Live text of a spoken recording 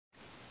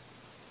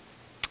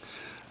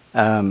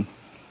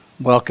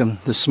Welcome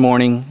this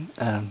morning.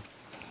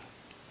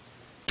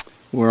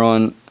 We're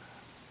on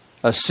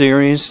a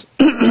series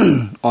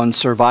on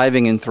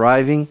surviving and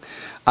thriving.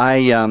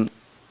 I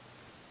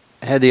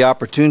had the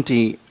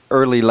opportunity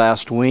early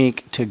last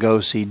week to go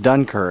see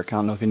Dunkirk. I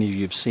don't know if any of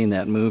you have seen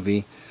that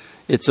movie.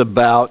 It's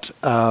about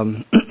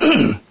a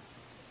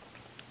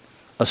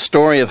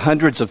story of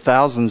hundreds of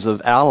thousands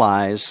of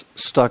Allies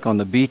stuck on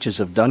the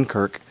beaches of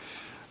Dunkirk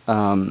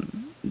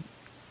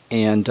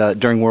and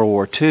during World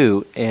War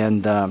II,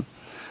 and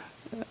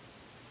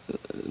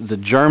the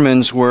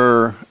Germans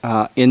were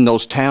in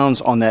those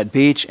towns on that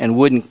beach and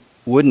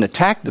wouldn't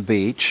attack the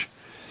beach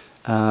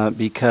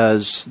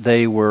because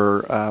they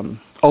were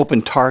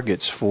open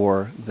targets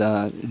for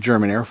the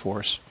German Air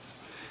Force.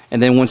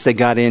 And then once they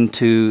got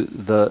into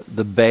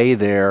the bay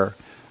there,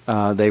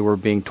 they were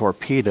being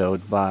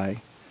torpedoed by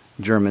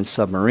German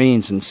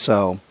submarines, and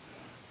so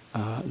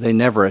they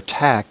never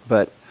attacked.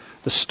 But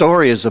the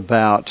story is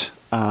about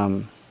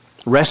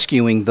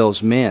rescuing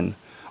those men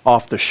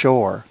off the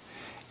shore,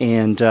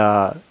 and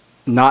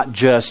not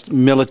just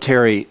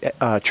military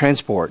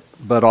transport,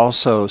 but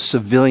also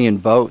civilian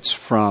boats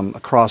from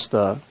across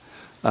the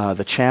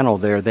channel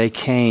there. They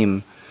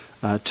came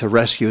to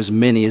rescue as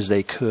many as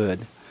they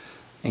could,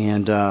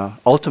 and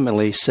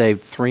ultimately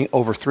saved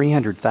over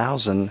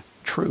 300,000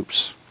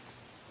 troops.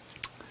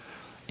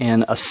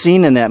 And a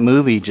scene in that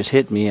movie just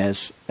hit me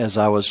as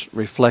I was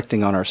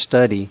reflecting on our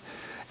study.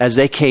 As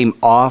they came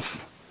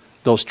off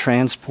those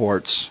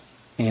transports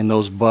and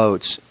those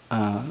boats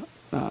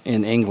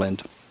in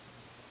England,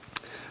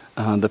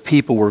 the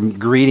people were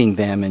greeting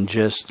them and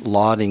just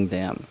lauding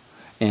them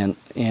and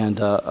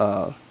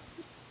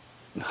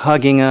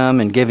hugging them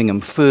and giving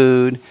them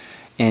food.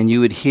 And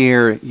you would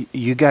hear,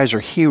 "You guys are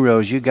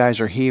heroes, you guys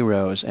are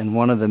heroes." And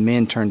one of the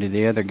men turned to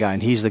the other guy,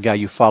 and he's the guy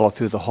you follow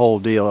through the whole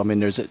deal. I mean,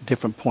 there's at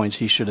different points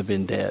he should have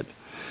been dead.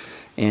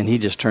 And he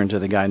just turned to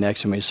the guy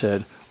next to me and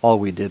said, "All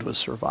we did was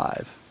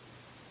survive."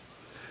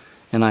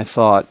 And I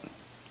thought,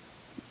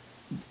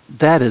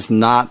 that is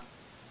not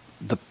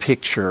the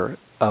picture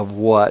of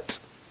what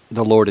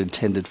the Lord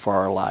intended for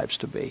our lives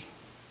to be.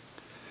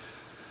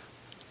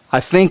 I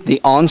think the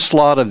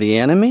onslaught of the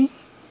enemy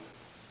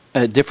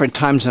at different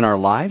times in our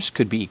lives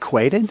could be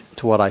equated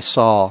to what I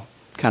saw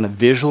kind of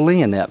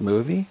visually in that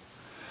movie,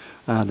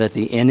 that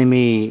the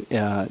enemy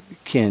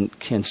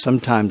can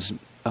sometimes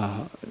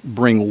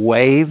bring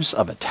waves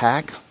of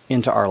attack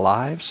into our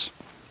lives.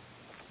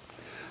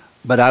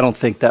 But I don't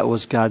think that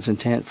was God's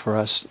intent for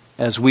us.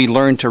 As we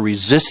learn to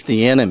resist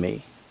the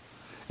enemy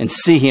and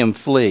see him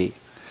flee,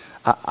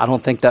 I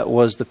don't think that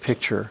was the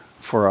picture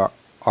for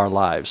our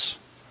lives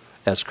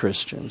as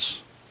Christians.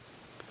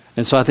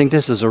 And so I think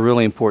this is a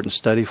really important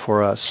study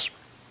for us.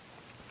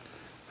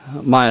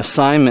 My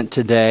assignment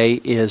today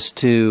is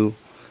to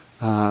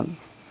kind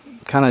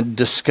of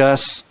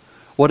discuss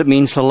what it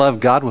means to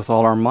love God with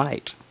all our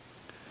might,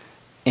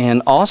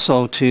 and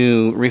also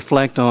to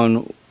reflect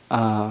on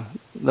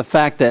the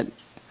fact that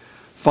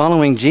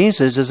following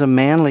Jesus is a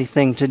manly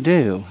thing to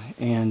do.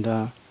 And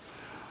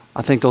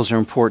I think those are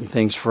important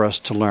things for us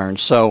to learn.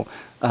 So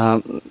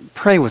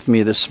pray with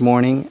me this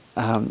morning.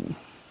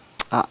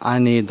 I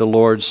need the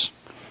Lord's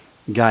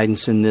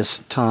guidance in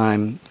this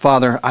time.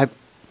 Father, I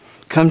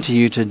come to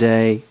you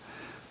today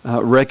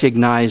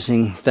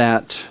recognizing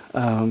that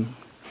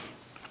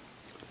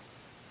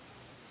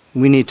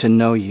we need to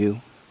know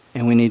you,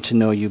 and we need to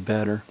know you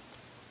better.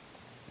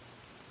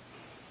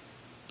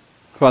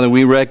 Father,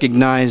 we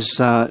recognize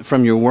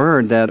from your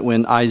word that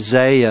when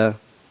Isaiah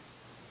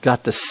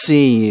got to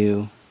see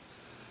you,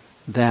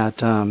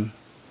 that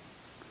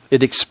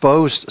it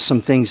exposed some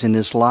things in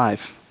his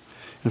life.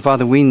 And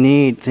Father, we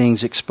need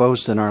things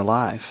exposed in our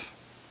life.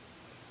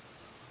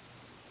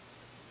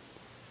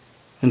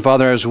 And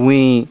Father, as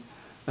we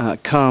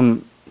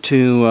come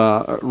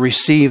to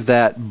receive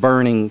that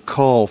burning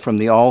coal from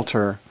the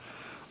altar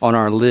on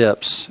our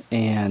lips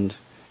and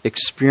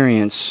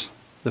experience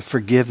the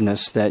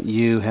forgiveness that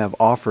you have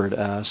offered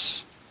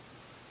us,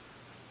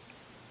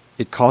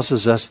 it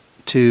causes us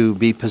to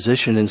be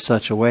positioned in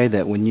such a way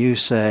that when you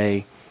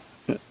say,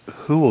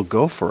 "Who will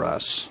go for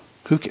us?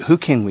 Who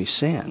can we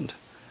send?"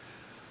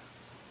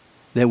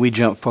 that we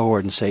jump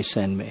forward and say,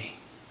 "Send me."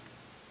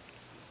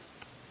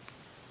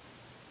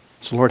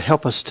 So Lord,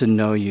 help us to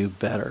know you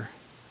better.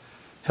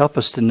 Help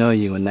us to know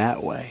you in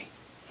that way.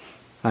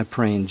 I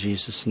pray in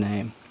Jesus'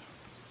 name.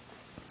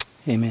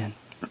 Amen.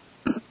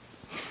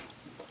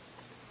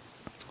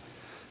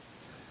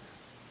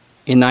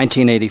 In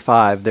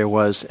 1985, there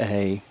was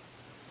a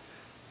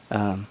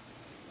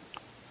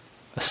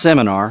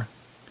seminar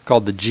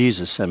called the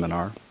Jesus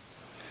Seminar.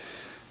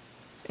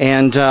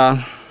 And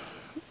a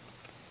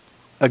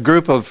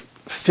group of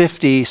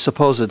 50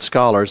 supposed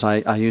scholars,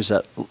 I use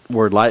that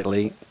word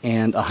lightly,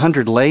 and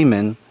 100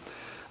 laymen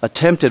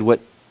attempted what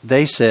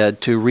they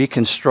said to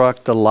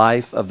reconstruct the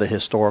life of the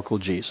historical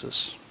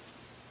Jesus.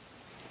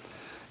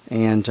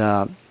 And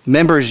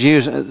members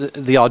use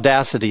the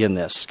audacity in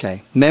this,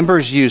 okay?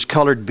 Members use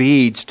colored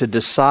beads to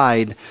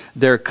decide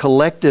their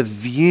collective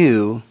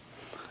view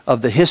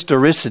of the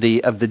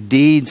historicity of the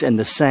deeds and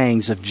the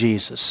sayings of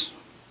Jesus.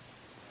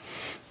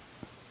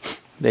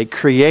 They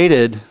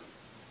created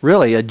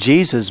really a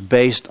Jesus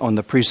based on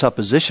the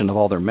presupposition of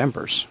all their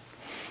members.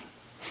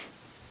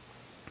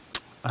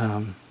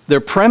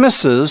 Their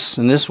premises,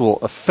 and this will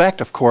affect,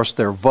 of course,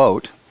 their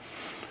vote,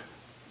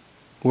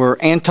 were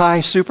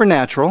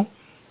anti-supernatural,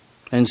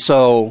 and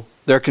so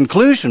their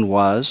conclusion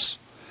was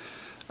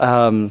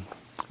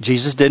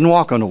Jesus didn't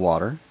walk on the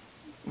water.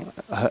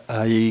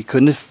 He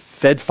couldn't have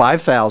fed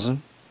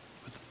 5,000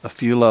 with a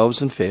few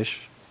loaves and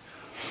fish.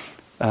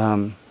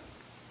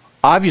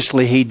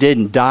 Obviously, he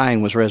didn't die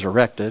and was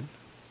resurrected,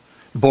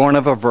 born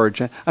of a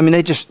virgin. I mean,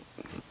 they just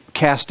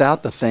cast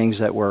out the things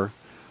that were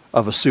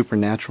of a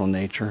supernatural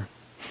nature.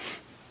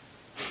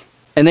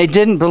 And they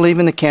didn't believe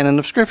in the canon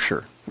of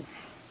Scripture.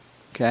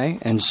 Okay?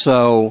 And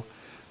so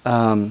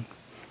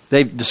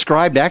they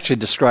actually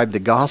described the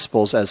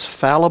Gospels as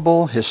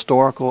fallible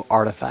historical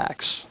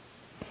artifacts.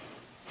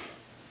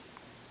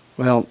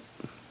 Well,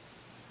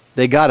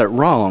 they got it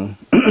wrong,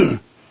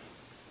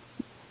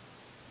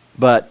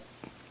 but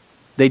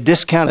they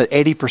discounted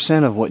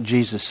 80% of what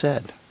Jesus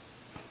said.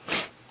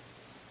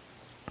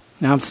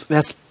 Now,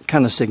 that's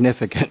kind of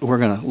significant. We're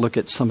going to look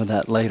at some of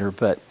that later,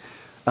 but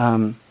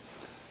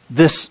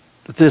this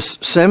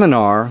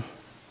seminar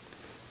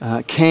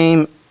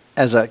came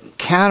as a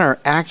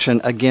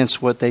counteraction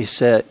against what they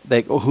said,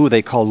 who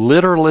they call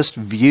literalist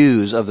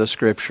views of the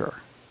Scripture,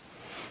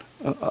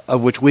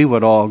 of which we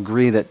would all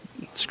agree that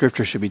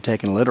Scripture should be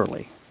taken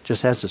literally,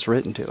 just as it's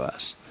written to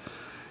us.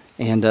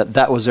 And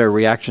that was their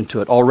reaction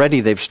to it. Already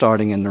they've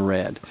starting in the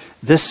red.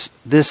 This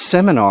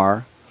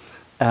seminar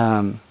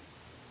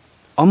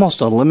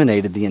almost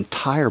eliminated the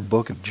entire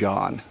book of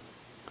John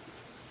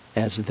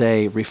as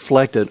they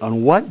reflected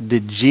on what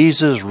did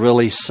Jesus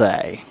really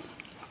say.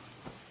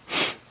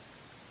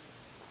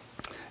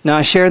 Now,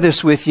 I share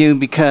this with you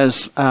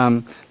because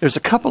there's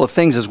a couple of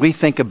things as we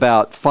think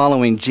about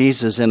following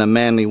Jesus in a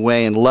manly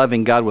way and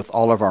loving God with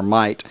all of our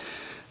might.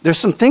 There's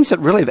some things that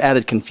really have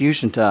added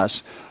confusion to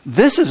us.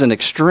 This is an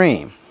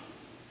extreme.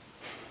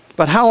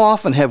 But how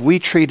often have we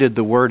treated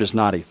the Word as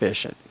not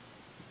efficient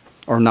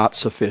or not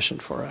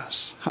sufficient for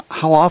us?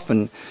 How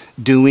often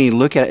do we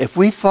look at it? If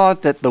we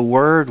thought that the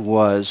Word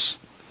was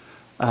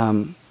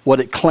what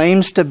it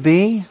claims to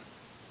be,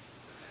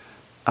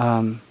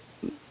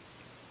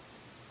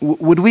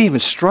 would we even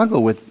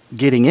struggle with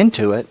getting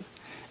into it?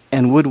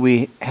 And would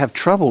we have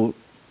trouble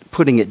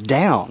putting it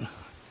down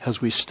as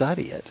we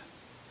study it?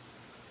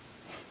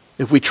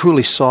 If we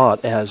truly saw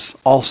it as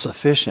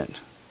all-sufficient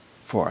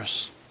for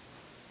us.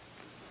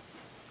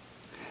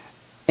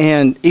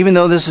 And even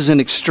though this is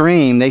an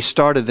extreme, they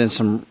started in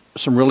some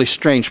really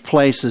strange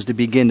places to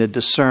begin to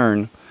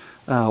discern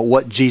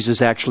what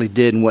Jesus actually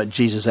did and what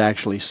Jesus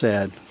actually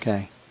said.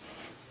 Okay.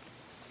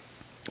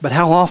 But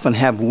how often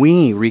have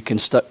we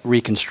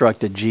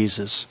reconstructed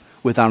Jesus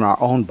without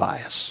our own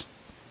bias?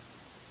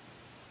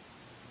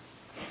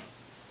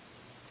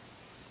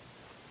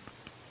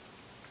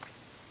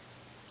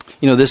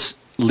 You know, this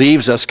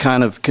leaves us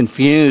kind of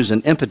confused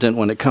and impotent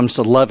when it comes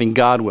to loving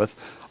God with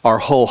our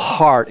whole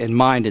heart and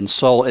mind and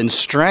soul and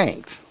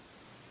strength.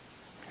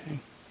 Okay.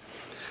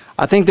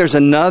 I think there's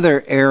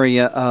another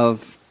area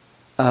of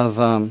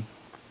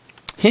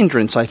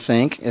hindrance, I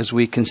think, as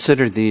we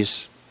consider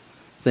these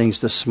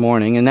things this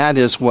morning, and that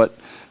is what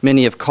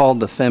many have called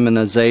the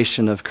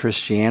feminization of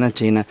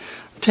Christianity. And I'm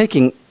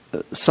taking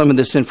some of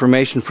this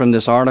information from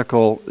this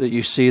article that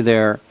you see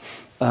there,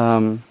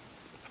 same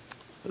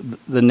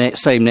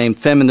name,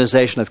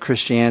 Feminization of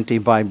Christianity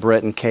by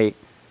Brett and Kate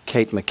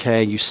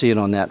McKay. You see it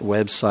on that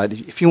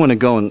website. If you want to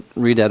go and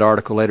read that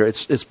article later,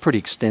 it's pretty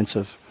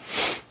extensive.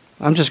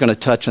 I'm just going to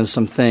touch on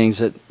some things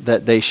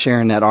that they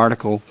share in that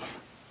article.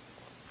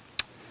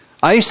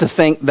 I used to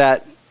think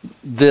that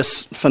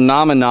this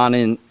phenomenon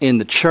in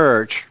the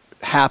church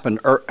happened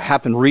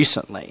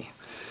recently.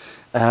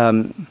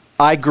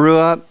 I grew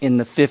up in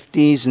the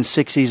 50s and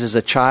 60s as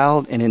a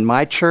child, and in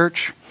my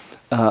church,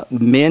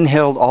 men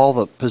held all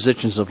the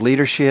positions of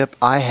leadership.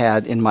 I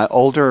had, in my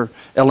older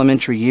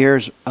elementary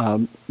years,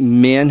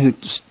 men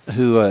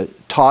who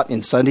taught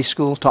in Sunday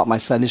school, taught my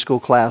Sunday school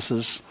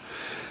classes.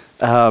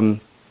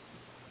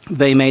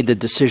 They made the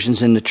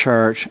decisions in the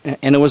church,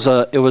 and it was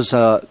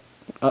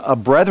a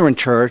brethren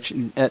church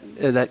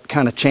that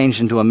kind of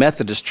changed into a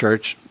Methodist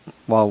church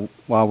while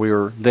we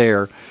were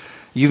there.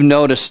 You've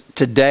noticed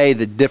today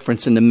the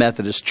difference in the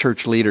Methodist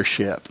church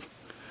leadership.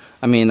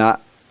 I mean, I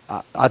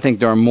think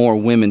there are more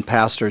women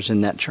pastors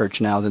in that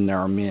church now than there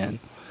are men.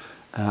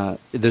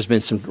 There's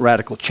been some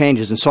radical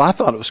changes, and so I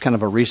thought it was kind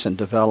of a recent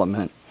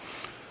development.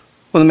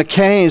 Well, the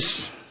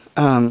McKays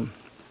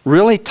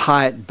really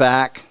tie it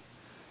back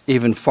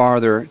even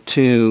farther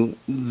to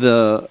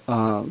the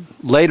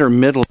later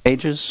Middle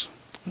Ages.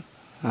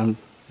 Is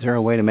there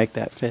a way to make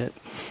that fit?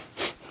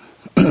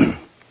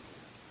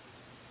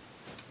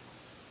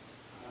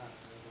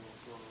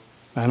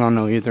 I don't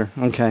know either.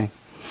 Okay.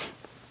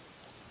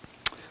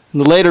 In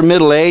the later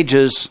Middle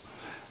Ages,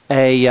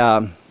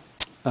 a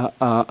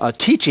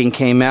teaching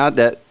came out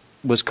that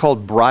was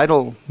called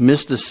bridal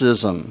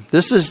mysticism.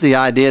 This is the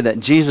idea that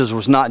Jesus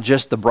was not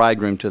just the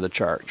bridegroom to the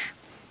church.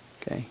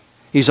 Okay?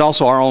 He's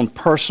also our own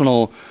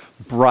personal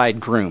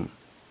bridegroom.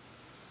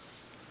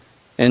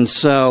 And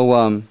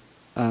so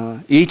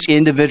each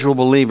individual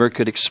believer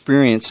could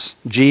experience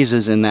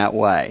Jesus in that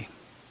way.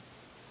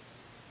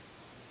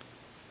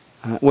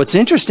 What's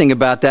interesting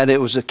about that,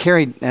 it was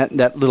carried,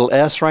 that little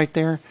S right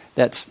there,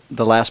 that's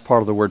the last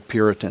part of the word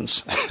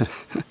Puritans.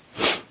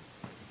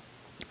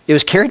 It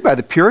was carried by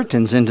the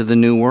Puritans into the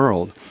New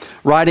World.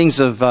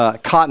 Writings of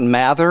Cotton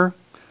Mather,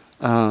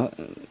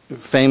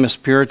 famous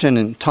Puritan,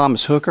 and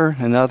Thomas Hooker,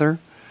 another,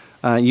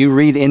 you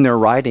read in their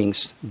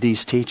writings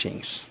these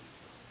teachings.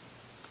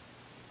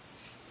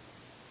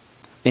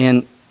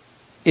 And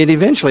it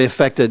eventually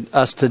affected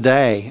us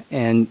today,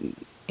 and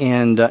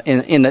in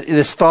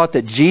this thought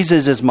that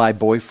Jesus is my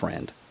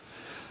boyfriend,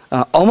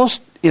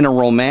 almost in a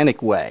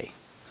romantic way.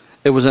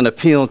 It was an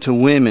appeal to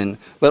women,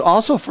 but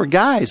also for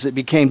guys. It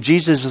became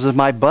Jesus is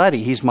my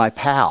buddy. He's my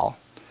pal.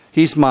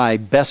 He's my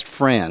best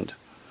friend.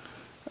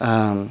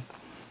 And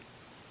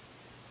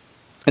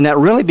that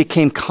really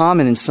became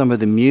common in some of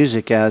the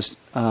music as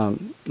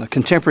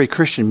contemporary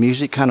Christian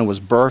music kind of was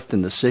birthed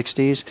in the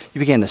 60s. You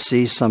began to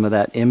see some of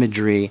that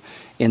imagery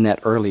in that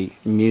early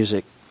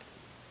music.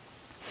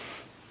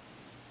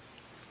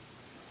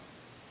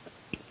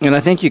 And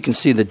I think you can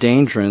see the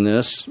danger in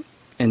this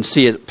and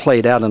see it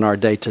played out in our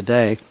day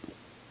today.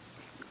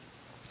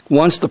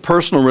 Once the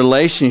personal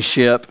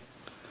relationship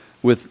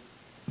with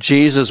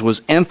Jesus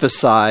was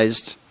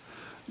emphasized,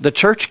 the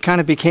church kind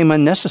of became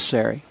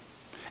unnecessary.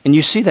 And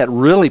you see that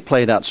really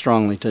played out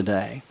strongly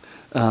today.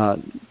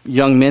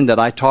 Young men that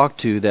I talk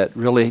to that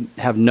really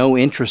have no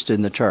interest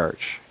in the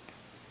church.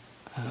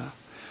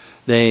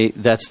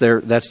 That's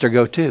their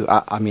go-to.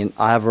 I mean,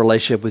 I have a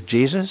relationship with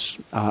Jesus.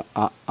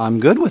 I'm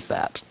good with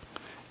that.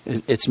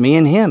 It's me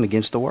and him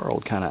against the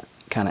world kind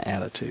of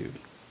attitude.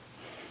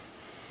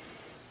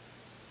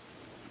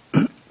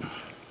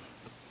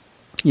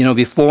 You know,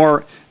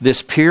 before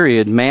this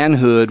period,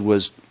 manhood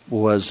was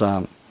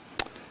kind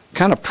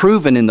of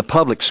proven in the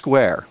public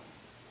square,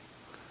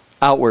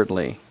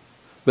 outwardly.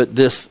 But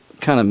this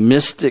kind of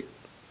mystic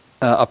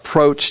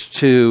approach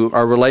to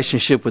our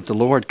relationship with the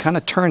Lord kind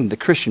of turned the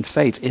Christian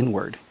faith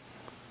inward.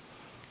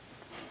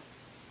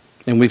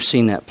 And we've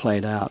seen that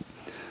played out.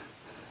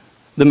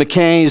 The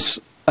McKays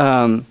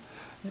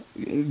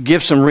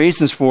give some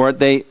reasons for it.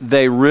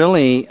 They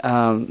really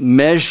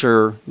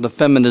measure the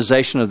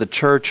feminization of the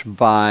church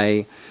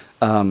by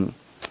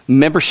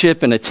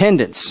membership and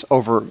attendance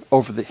over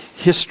the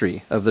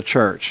history of the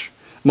church,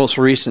 most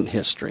recent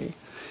history.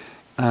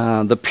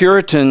 The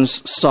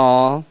Puritans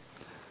saw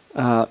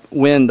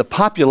when the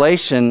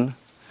population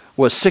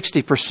was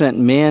 60%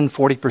 men,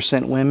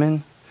 40%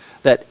 women,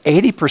 that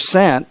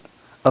 80%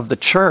 of the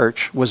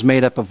church was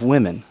made up of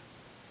women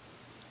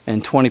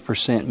and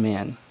 20%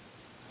 men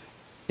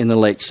in the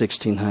late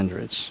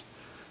 1600s.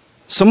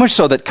 So much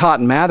so that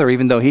Cotton Mather,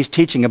 even though he's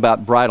teaching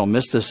about bridal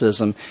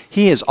mysticism,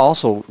 he is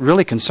also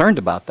really concerned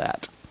about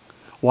that.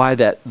 Why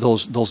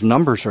those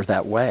numbers are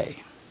that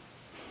way.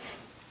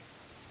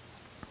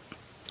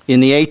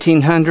 In the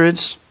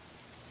 1800s,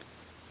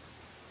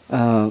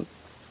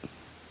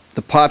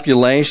 the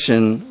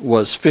population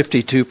was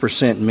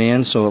 52%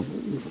 men, so a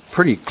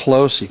pretty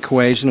close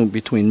equation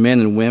between men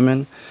and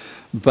women.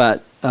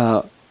 But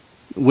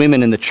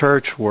women in the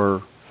church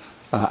were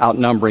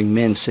outnumbering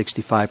men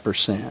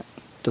 65%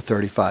 to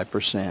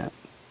 35%.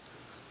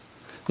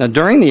 Now,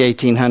 during the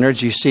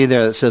 1800s, you see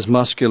there that says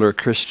muscular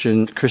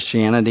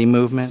Christianity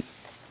movement.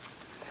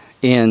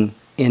 In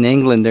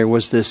England, there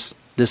was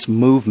this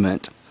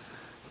movement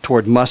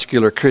toward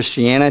muscular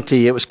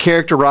Christianity. It was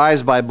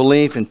characterized by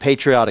belief in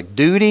patriotic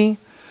duty,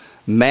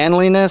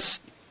 manliness,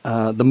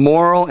 the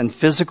moral and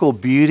physical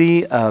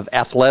beauty of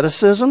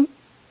athleticism,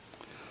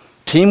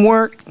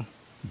 teamwork,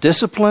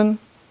 discipline,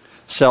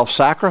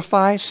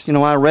 self-sacrifice. You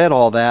know, I read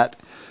all that.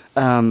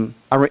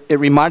 It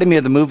reminded me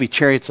of the movie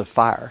Chariots of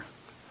Fire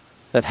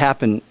that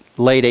happened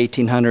late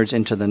 1800s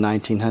into the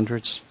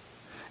 1900s.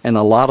 And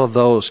a lot of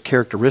those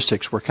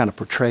characteristics were kind of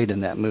portrayed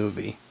in that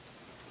movie,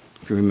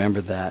 if you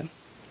remember that.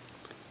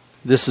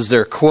 This is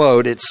their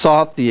quote: "It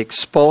sought the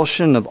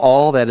expulsion of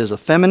all that is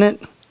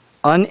effeminate,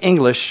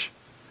 un-English,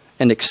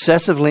 and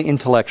excessively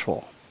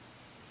intellectual."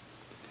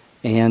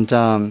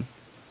 And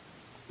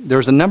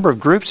there's a number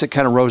of groups that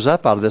kind of rose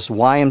up out of this.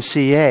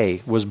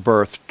 YMCA was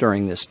birthed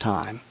during this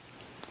time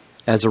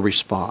as a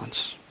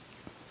response.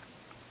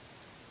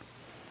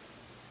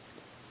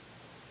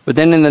 But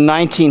then in the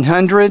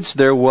 1900s,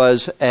 there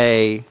was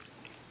a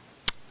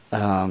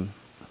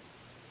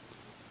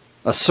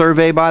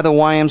survey by the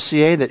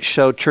YMCA that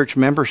showed church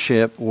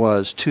membership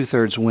was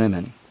 2/3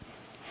 women.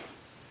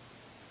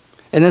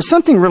 And then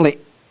something really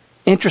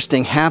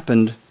interesting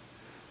happened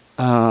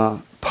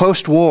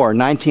post-war,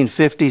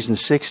 1950s and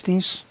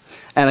 60s.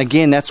 And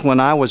again, that's when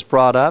I was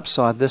brought up,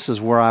 so this is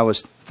where I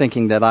was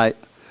thinking that I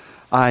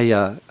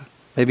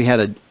maybe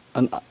had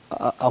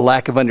a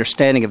lack of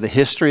understanding of the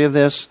history of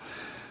this.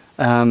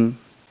 The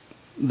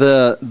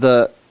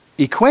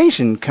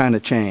equation kind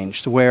of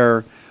changed,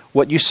 where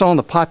what you saw in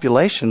the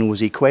population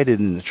was equated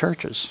in the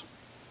churches.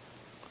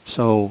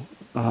 So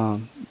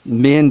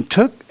men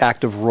took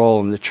active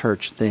role in the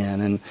church then,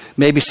 and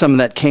maybe some of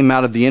that came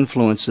out of the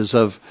influences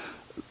of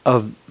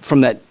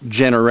from that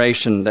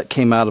generation that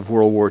came out of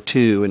World War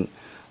II and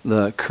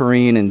the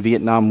Korean and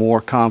Vietnam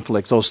War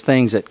conflicts, those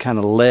things that kind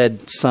of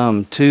led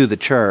some to the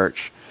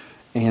church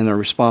and the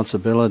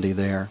responsibility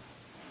there.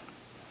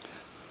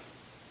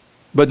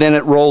 But then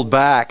it rolled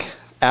back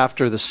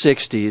after the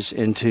 60s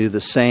into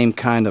the same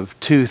kind of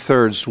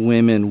 2/3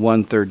 women,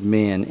 1/3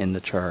 men in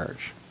the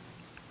church.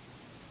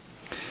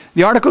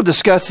 The article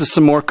discusses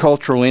some more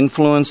cultural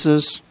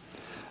influences.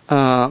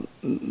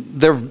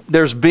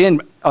 There's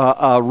been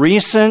a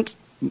recent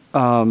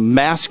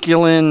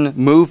masculine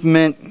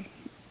movement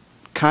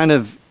kind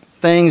of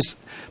things.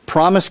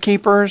 Promise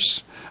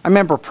Keepers. I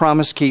remember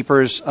Promise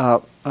Keepers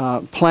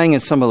playing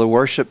in some of the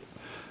worship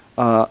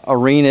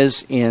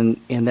arenas in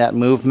that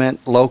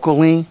movement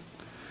locally.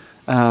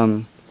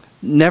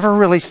 Never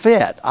really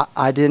fit.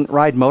 I didn't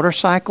ride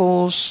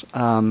motorcycles.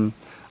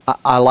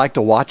 I like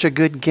to watch a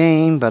good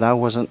game, but I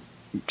wasn't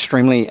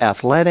extremely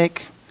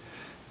athletic.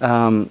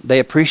 They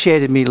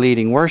appreciated me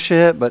leading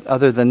worship, but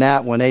other than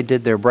that, when they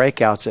did their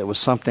breakouts, it was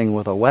something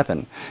with a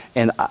weapon.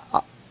 And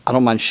I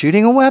don't mind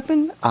shooting a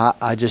weapon.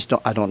 I just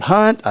don't. I don't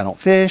hunt. I don't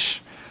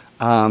fish.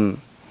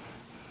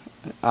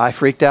 I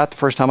freaked out the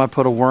first time I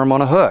put a worm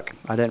on a hook.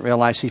 I didn't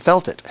realize he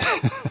felt it.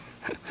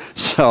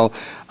 So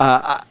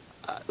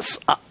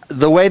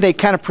the way they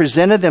kind of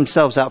presented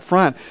themselves out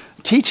front,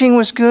 teaching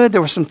was good.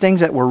 There were some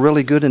things that were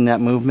really good in that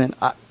movement.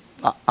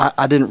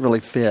 I didn't really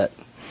fit.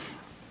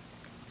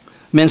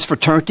 Men's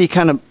fraternity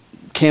kind of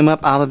came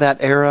up out of that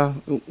era.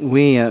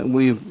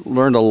 We've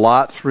learned a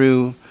lot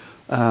through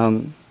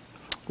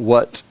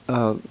what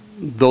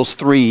those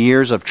 3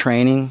 years of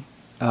training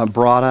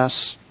brought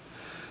us.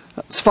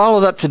 It's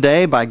followed up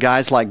today by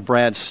guys like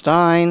Brad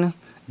Stein,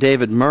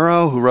 David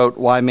Murrow, who wrote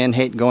Why Men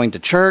Hate Going to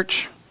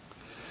Church.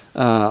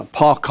 Paul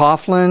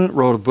Coughlin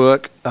wrote a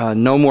book,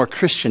 No More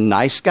Christian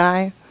Nice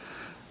Guy.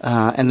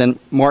 And then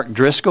Mark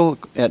Driscoll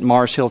at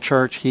Mars Hill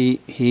Church, he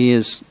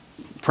is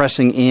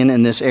pressing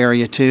in this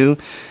area too.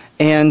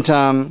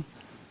 And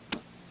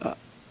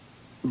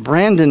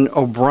Brandon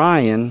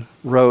O'Brien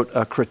wrote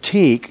a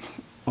critique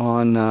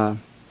on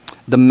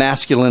the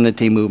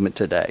masculinity movement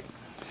today.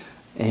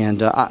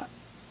 And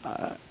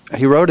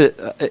he wrote it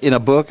in a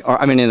book,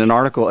 in an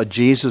article, A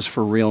Jesus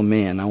for Real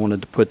Men. I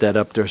wanted to put that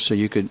up there so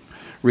you could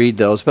read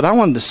those. But I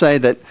wanted to say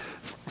that,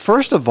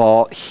 first of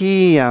all,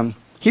 he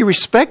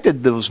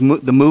respected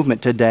the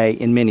movement today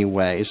in many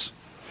ways.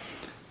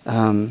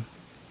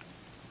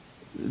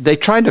 They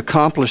tried to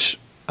accomplish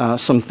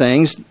some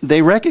things.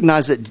 They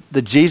recognized that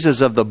the Jesus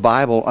of the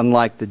Bible,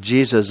 unlike the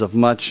Jesus of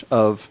much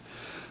of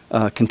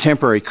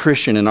contemporary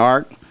Christian and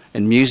art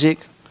and music,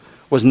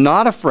 was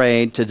not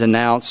afraid to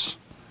denounce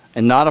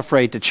and not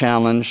afraid to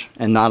challenge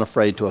and not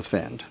afraid to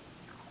offend.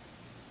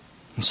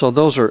 And so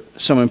those are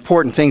some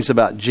important things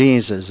about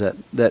Jesus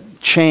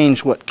that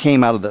changed what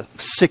came out of the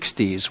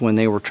 60s when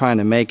they were trying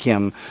to make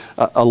him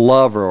a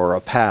lover or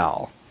a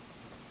pal.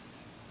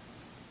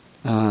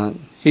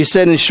 He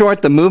said, in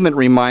short, the movement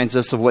reminds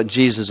us of what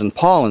Jesus and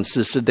Paul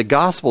insisted. The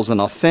gospel is an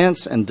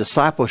offense and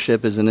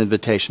discipleship is an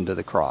invitation to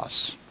the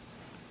cross.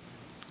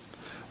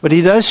 But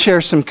he does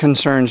share some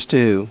concerns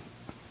too.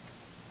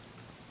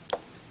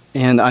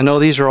 And I know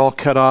these are all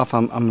cut off.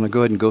 I'm going to go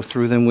ahead and go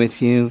through them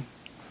with you.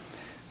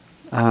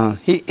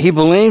 He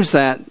believes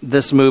that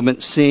this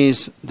movement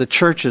sees the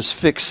church's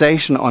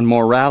fixation on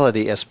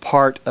morality as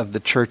part of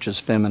the church's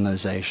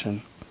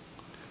feminization,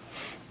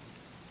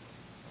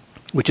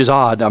 which is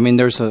odd. I mean,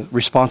 there's a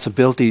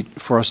responsibility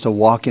for us to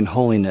walk in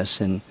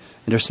holiness, and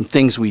there's some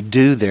things we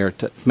do there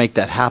to make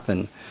that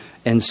happen.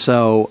 And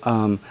so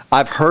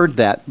I've heard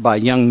that by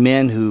young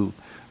men who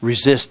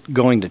resist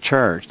going to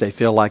church. They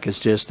feel like it's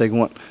just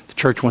the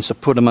church wants to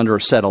put them under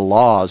a set of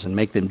laws and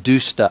make them do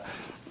stuff.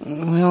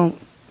 Well,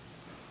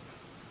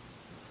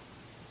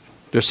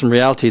 there's some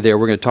reality there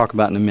we're going to talk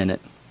about in a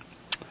minute.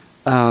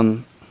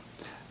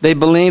 They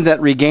believe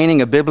that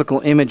regaining a biblical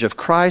image of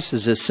Christ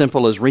is as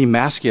simple as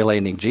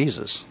remasculating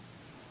Jesus,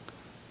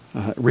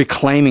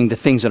 reclaiming the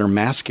things that are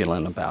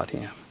masculine about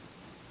him.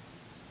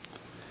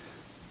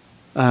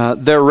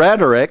 Their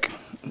rhetoric,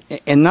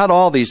 and not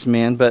all these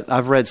men, but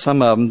I've read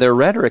some of them, their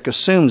rhetoric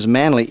assumes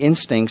manly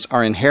instincts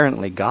are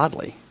inherently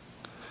godly.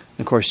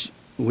 Of course,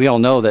 we all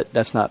know that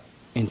that's not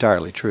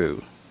entirely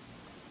true.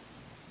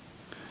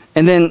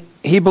 And then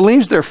he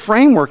believes their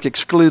framework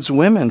excludes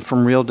women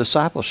from real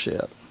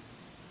discipleship.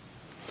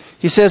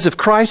 He says if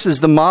Christ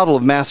is the model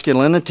of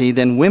masculinity,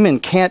 then women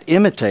can't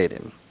imitate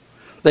him.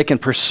 They can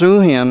pursue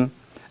him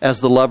as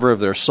the lover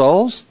of their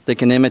souls. They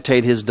can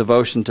imitate his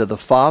devotion to the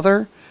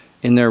Father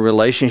in their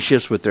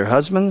relationships with their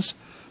husbands,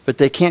 but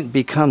they can't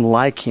become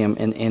like him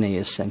in any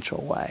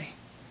essential way.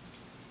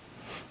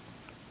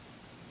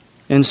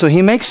 And so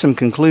he makes some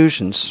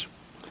conclusions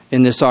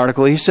in this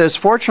article. He says,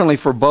 fortunately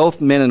for both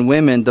men and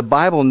women, the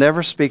Bible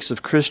never speaks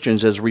of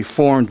Christians as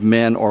reformed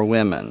men or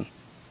women.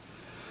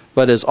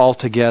 but as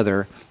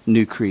altogether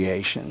new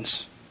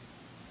creations.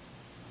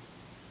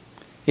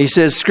 He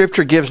says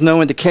Scripture gives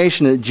no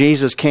indication that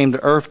Jesus came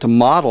to earth to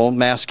model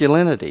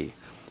masculinity.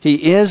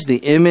 He is the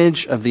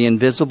image of the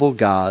invisible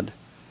God,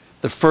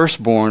 the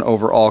firstborn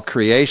over all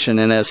creation,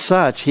 and as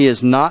such, he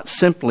is not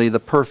simply the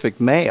perfect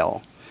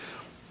male.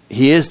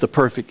 He is the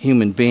perfect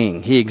human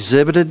being. He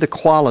exhibited the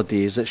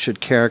qualities that should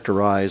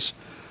characterize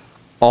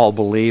all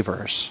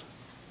believers.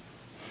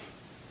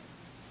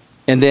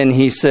 And then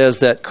he says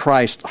that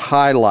Christ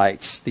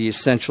highlights the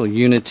essential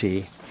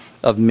unity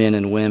of men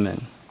and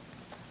women.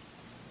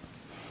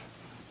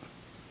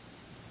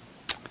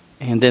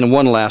 And then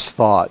one last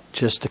thought,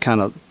 just to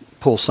kind of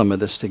pull some of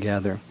this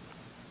together.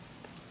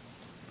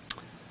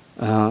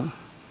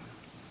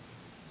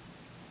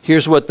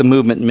 Here's what the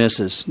movement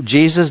misses.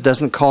 Jesus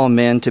doesn't call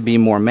men to be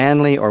more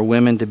manly or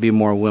women to be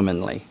more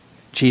womanly.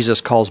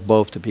 Jesus calls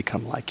both to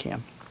become like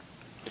him.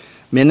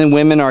 Men and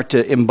women are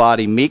to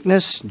embody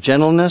meekness,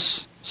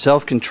 gentleness,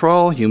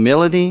 self-control,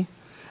 humility,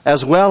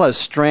 as well as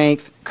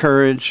strength,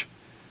 courage,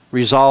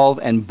 resolve,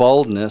 and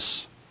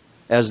boldness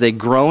as they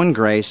grow in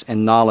grace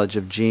and knowledge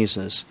of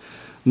Jesus.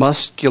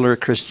 Muscular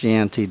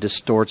Christianity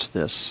distorts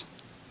this.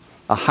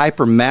 A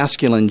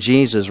hyper-masculine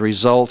Jesus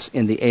results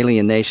in the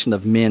alienation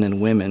of men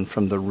and women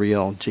from the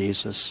real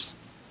Jesus.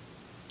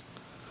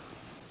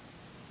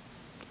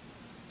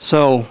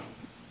 So,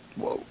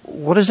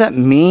 what does that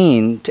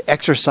mean to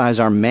exercise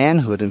our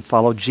manhood and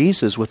follow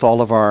Jesus with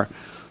all of our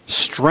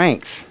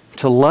strength,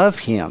 to love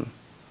him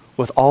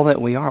with all that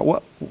we are?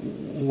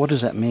 What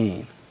does that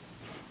mean?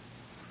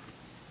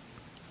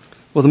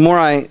 Well, the more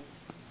I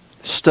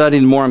study,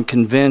 the more I'm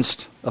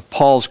convinced of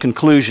Paul's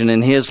conclusion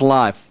in his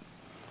life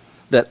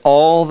that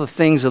all the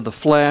things of the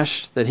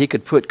flesh that he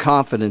could put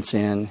confidence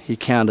in, he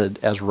counted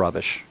as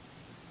rubbish.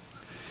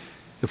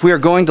 If we are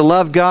going to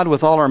love God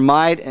with all our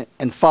might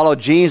and follow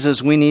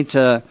Jesus, we need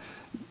to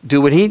do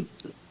what he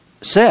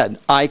said.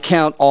 I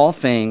count all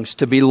things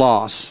to be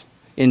loss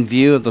in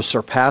view of the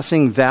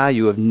surpassing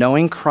value of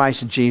knowing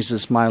Christ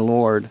Jesus my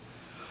Lord,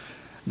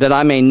 that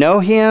I may know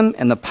him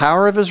and the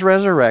power of his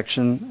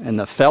resurrection and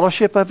the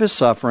fellowship of his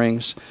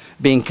sufferings,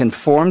 being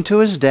conformed to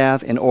his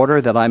death, in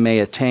order that I may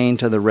attain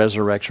to the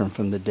resurrection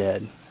from the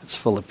dead. That's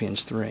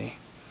Philippians 3.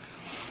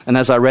 And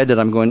as I read it,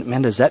 I'm going,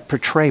 man, does that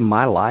portray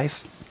my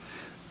life?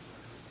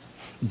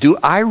 Do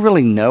I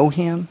really know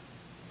him?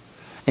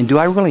 And do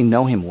I really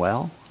know him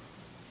well?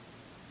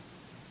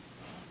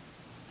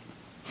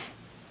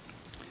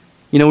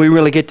 You know, we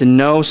really get to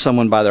know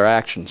someone by their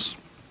actions.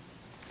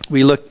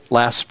 We looked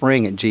last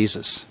spring at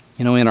Jesus,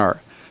 you know, in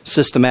our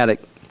systematic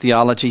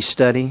theology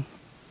study.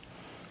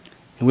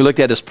 And we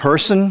looked at his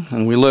person,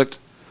 and we looked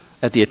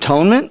at the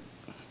atonement,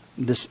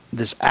 this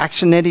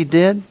action that he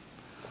did,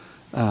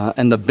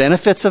 and the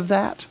benefits of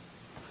that.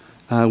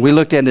 We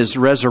looked at his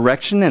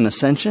resurrection and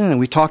ascension, and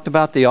we talked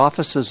about the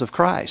offices of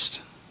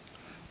Christ,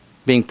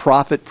 being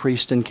prophet,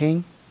 priest, and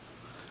king.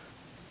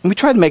 And we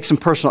tried to make some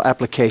personal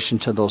application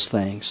to those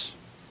things.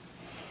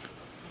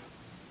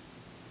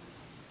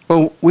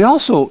 But we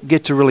also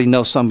get to really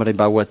know somebody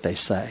by what they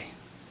say.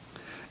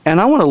 And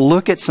I want to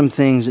look at some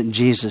things that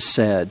Jesus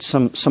said,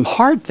 some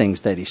hard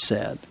things that he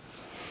said.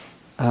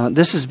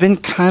 This has been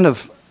kind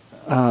of,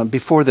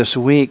 before this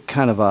week,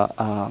 kind of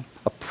a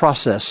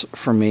process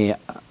for me.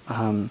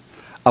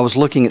 I was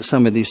looking at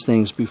some of these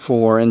things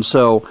before, and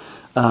so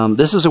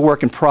this is a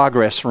work in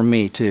progress for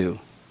me too.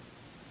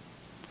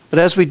 But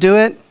as we do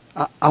it,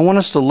 I want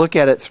us to look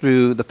at it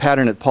through the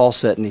pattern that Paul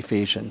set in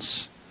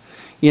Ephesians.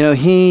 You know,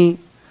 he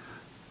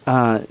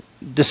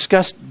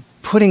discussed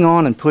putting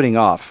on and putting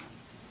off.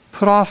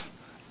 Put off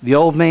the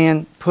old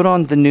man, put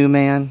on the new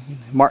man.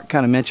 Mark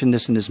kind of mentioned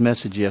this in his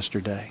message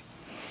yesterday.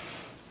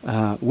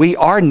 We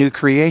are new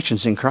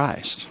creations in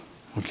Christ,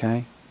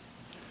 okay?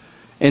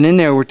 And in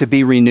there we're to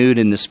be renewed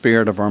in the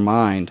spirit of our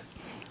mind.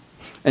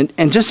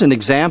 And just an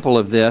example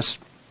of this,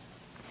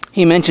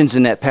 he mentions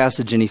in that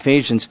passage in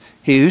Ephesians,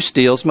 he who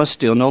steals must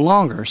steal no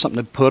longer,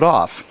 something to put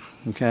off,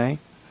 okay?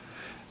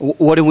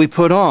 What do we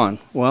put on?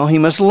 Well, he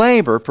must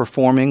labor,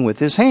 performing with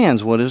his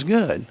hands what is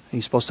good.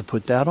 He's supposed to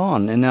put that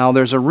on. And now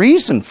there's a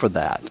reason for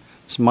that.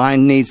 His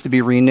mind needs to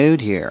be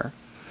renewed here,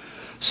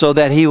 so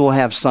that he will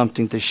have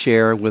something to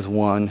share with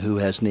one who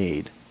has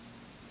need.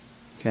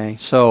 Okay,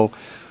 so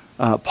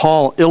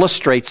Paul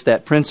illustrates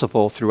that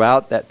principle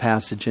throughout that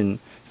passage in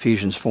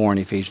Ephesians 4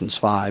 and Ephesians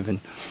 5.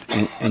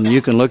 And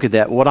you can look at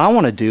that. What I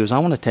want to do is I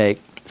want to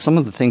take some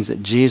of the things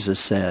that Jesus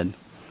said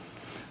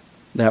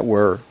that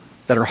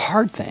are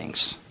hard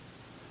things,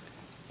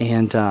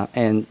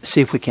 and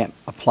see if we can't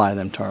apply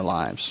them to our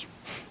lives.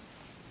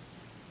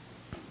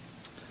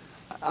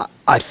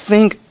 I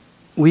think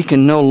we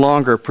can no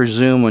longer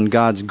presume on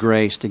God's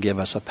grace to give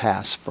us a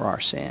pass for our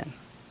sin.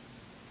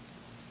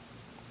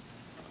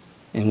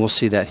 And we'll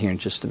see that here in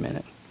just a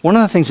minute. One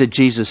of the things that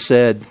Jesus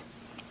said,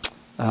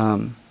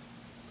 and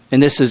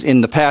this is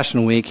in the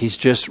Passion Week, he's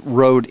just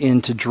rode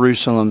into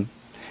Jerusalem,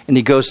 and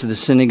he goes to the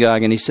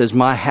synagogue, and he says,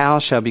 "My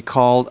house shall be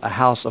called a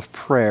house of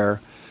prayer,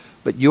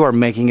 but you are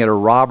making it a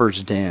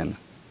robber's den."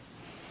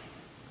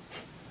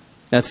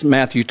 That's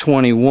Matthew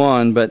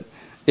 21, but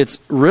it's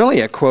really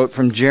a quote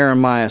from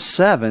Jeremiah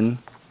 7,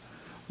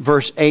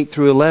 verse 8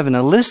 through 11.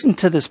 Now listen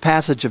to this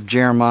passage of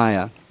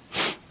Jeremiah.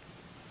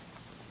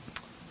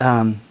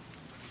 I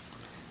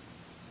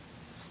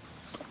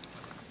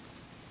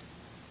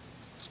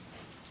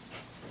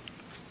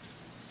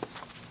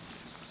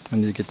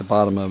need to get the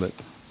bottom of it.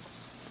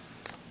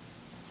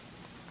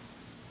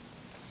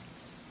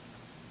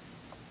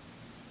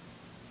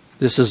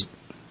 This is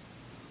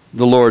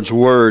the Lord's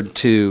word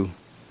to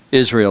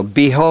Israel.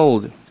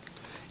 Behold,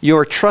 you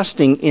are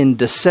trusting in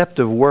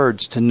deceptive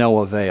words to no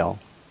avail.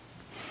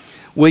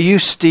 Will you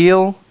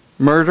steal,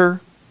 murder,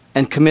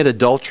 and commit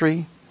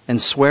adultery,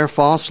 and swear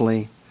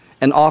falsely,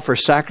 and offer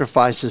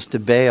sacrifices to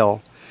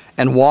Baal,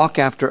 and walk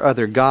after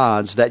other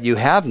gods that you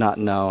have not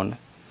known?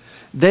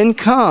 Then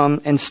come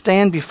and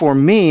stand before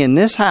me in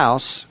this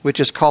house,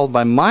 which is called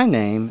by my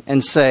name,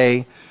 and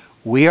say,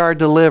 we are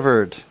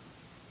delivered,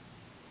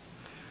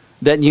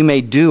 that you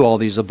may do all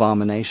these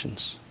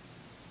abominations.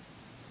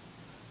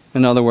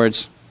 In other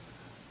words,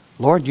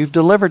 Lord, you've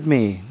delivered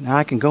me. Now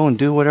I can go and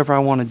do whatever I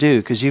want to do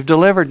because you've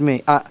delivered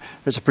me.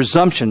 There's a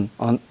presumption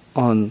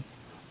on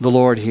the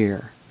Lord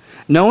here.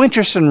 No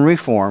interest in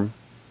reform,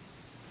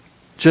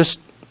 just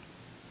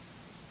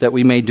that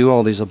we may do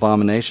all these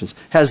abominations.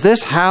 Has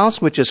this house,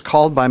 which is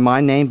called by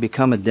my name,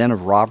 become a den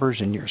of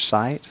robbers in your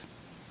sight?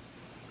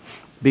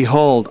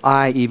 Behold,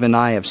 even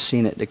I have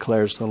seen it,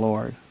 declares the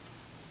Lord.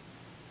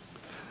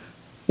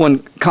 One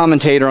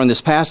commentator on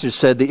this passage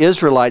said the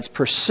Israelites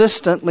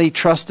persistently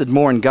trusted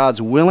more in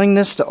God's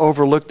willingness to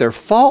overlook their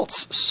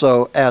faults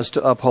so as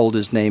to uphold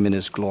His name and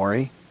His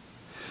glory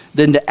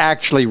than to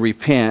actually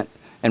repent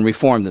and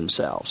reform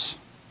themselves.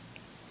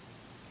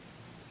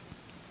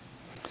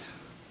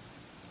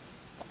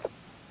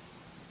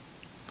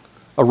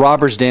 A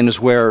robber's den is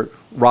where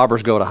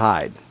robbers go to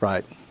hide,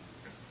 right?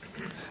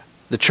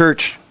 The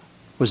church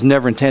was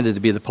never intended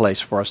to be the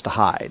place for us to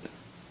hide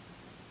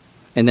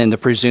and then to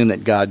presume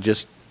that God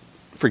just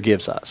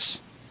forgives us.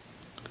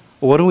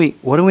 What do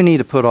we need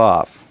to put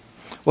off?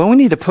 Well, we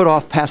need to put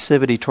off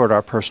passivity toward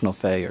our personal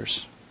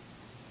failures.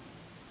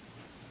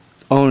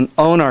 Own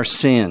our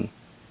sin.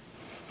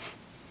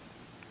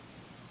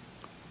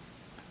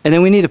 And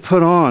then we need to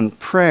put on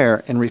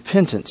prayer and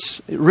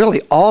repentance.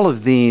 Really, all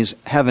of these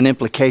have an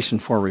implication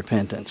for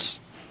repentance.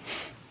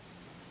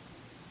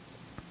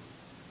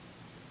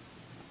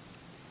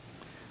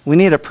 We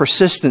need a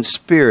persistent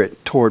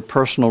spirit toward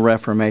personal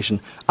reformation.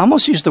 I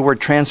almost use the word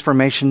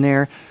transformation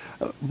there,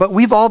 but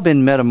we've all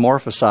been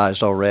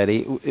metamorphosized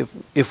already.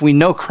 If we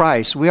know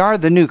Christ, we are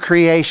the new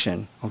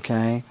creation,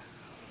 okay?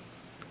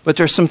 But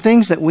there's some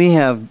things that we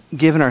have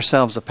given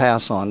ourselves a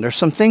pass on. There's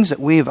some things that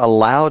we've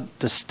allowed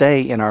to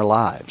stay in our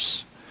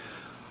lives.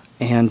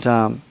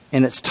 And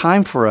it's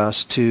time for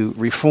us to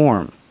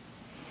reform.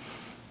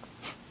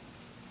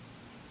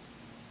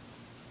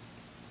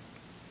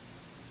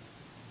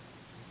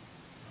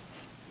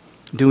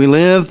 Do we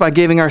live by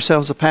giving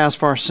ourselves a pass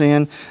for our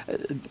sin?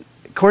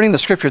 According to the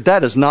Scripture,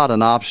 that is not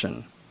an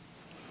option.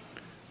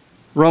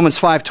 Romans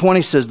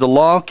 5:20 says, the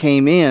law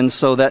came in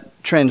so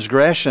that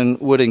transgression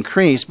would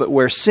increase, but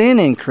where sin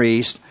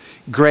increased,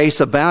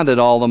 grace abounded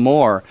all the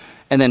more.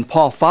 And then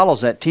Paul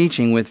follows that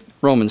teaching with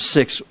Romans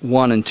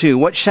 6:1 and 2.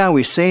 What shall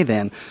we say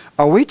then?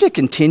 Are we to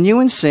continue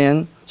in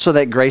sin so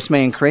that grace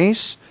may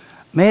increase?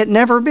 May it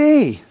never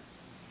be.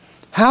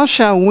 How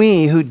shall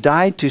we who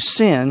died to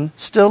sin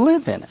still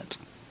live in it?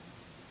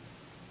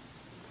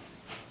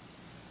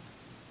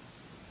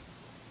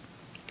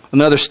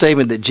 Another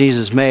statement that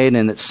Jesus made,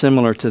 and it's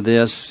similar to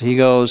this, he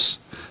goes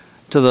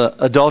to the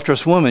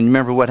adulterous woman.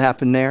 Remember what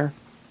happened there?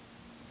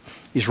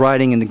 He's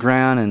writing in the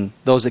ground, and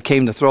those that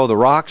came to throw the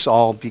rocks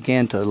all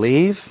began to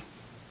leave.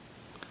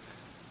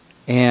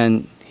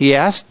 And he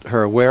asked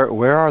her,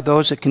 where are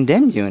those that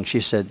condemn you? And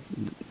she said,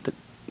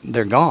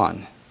 they're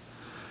gone.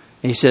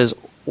 And he says,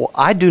 well,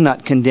 I do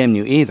not condemn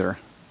you either.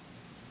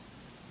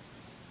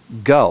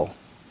 Go.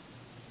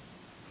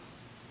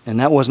 And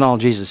that wasn't all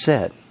Jesus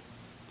said.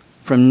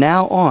 From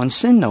now on,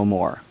 sin no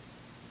more.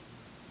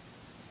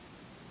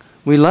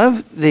 We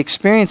love the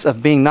experience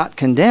of being not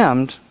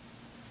condemned,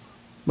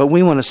 but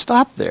we want to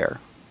stop there.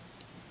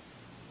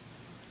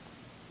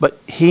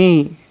 But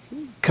he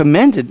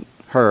commended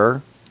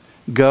her,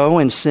 go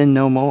and sin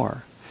no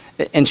more.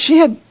 And she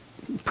had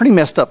a pretty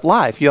messed up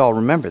life. You all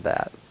remember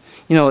that.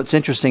 You know, it's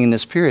interesting in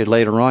this period.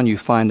 Later on, you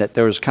find that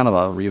there was kind of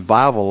a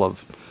revival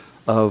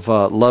of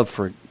love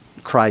for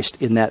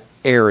Christ in that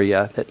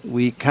area that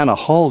we kind of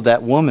hold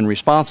that woman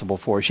responsible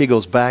for. She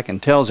goes back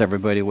and tells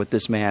everybody what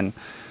this man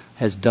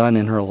has done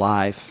in her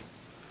life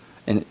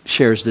and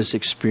shares this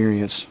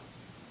experience.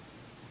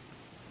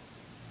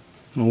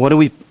 What do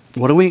we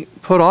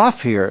put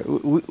off here?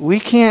 We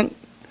can't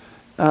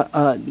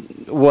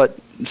what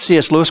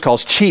C.S. Lewis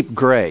calls cheap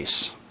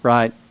grace,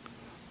 right?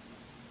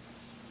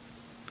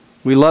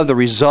 We love the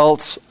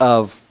results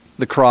of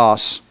the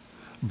cross,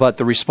 but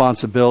the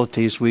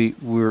responsibilities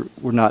we're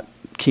not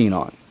keen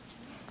on.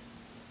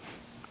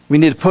 We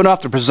need to put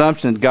off the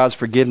presumption that God's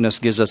forgiveness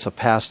gives us a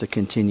pass to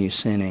continue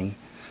sinning.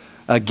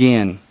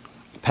 Again,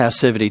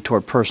 passivity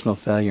toward personal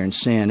failure and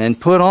sin. And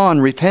put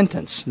on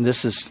repentance. And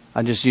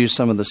I just used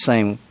some of the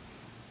same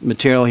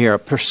material here. A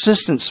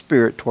persistent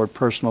spirit toward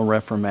personal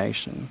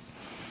reformation.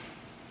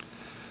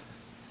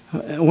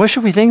 What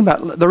should we think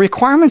about? The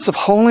requirements of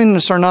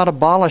holiness are not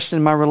abolished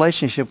in my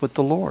relationship with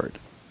the Lord.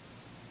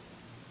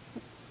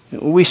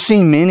 We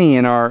see many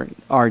in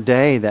our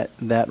day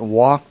that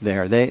walk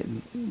there.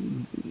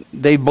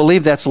 They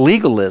believe that's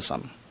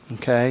legalism.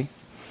 Okay?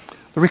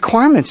 The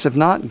requirements have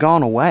not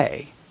gone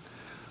away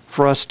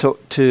for us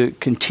to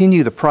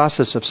continue the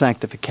process of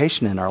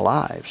sanctification in our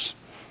lives.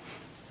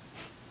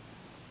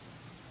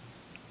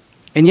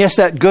 And yes,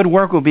 that good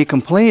work will be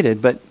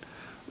completed, but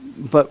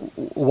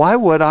why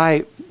would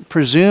I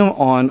presume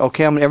on,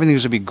 okay,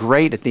 everything's going to be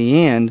great at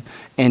the end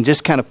and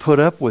just kind of put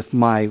up with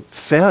my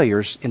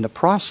failures in the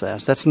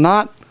process? That's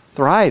not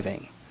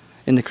thriving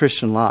in the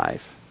Christian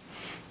life.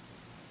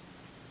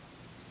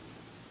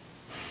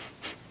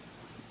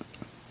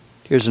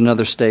 Here's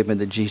another statement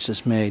that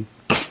Jesus made.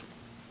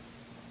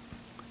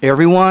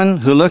 Everyone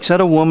who looks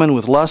at a woman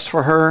with lust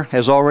for her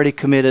has already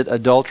committed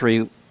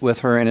adultery with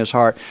her in his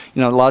heart.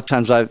 You know, a lot of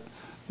times I've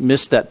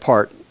missed that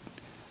part.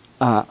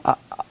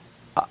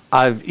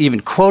 I've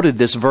even quoted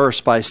this verse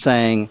by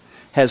saying,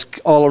 has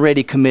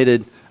already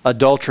committed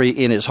adultery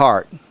in his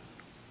heart.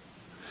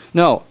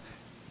 No,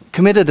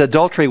 committed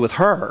adultery with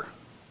her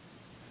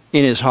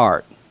in his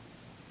heart.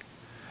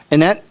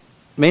 And that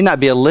may not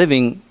be a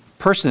living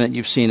person that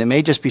you've seen. It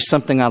may just be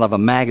something out of a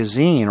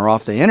magazine or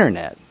off the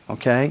internet,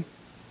 okay?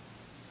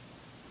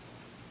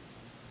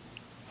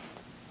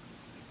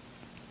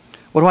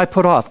 What do I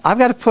put off? I've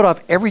got to put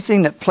off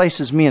everything that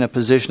places me in a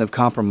position of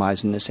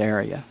compromise in this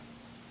area.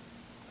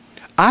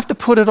 I have to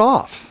put it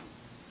off.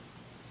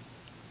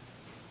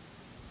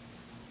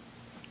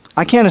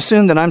 I can't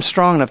assume that I'm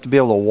strong enough to be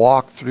able to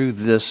walk through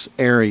this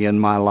area in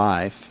my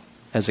life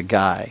as a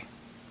guy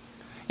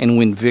and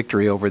win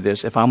victory over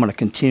this if I'm going to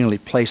continually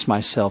place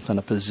myself in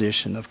a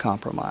position of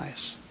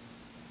compromise.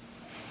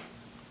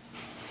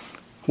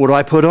 What do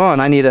I put on?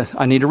 I need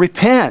to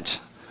repent.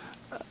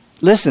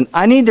 Listen,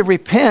 I need to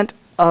repent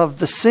of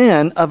the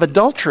sin of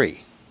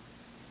adultery.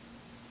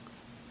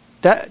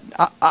 That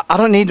I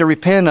don't need to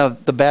repent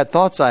of the bad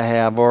thoughts I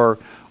have or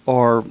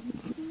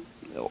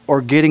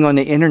getting on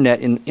the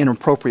internet in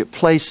inappropriate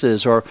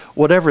places or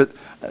whatever.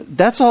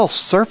 That's all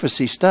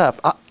surfacey stuff.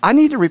 I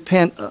need to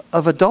repent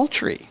of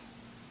adultery.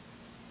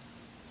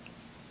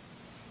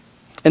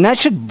 And that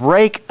should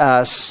break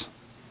us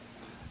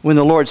when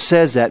the Lord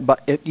says that.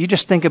 But if you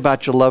just think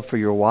about your love for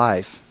your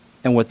wife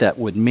and what that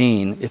would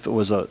mean if it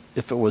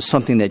was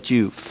something that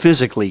you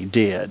physically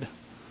did,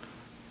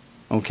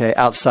 okay,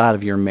 outside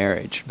of your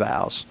marriage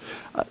vows.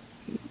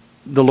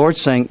 The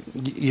Lord's saying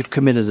you've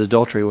committed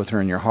adultery with her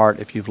in your heart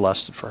if you've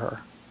lusted for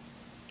her.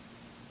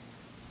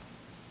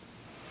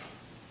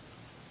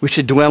 We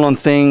should dwell on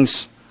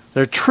things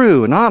that are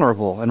true and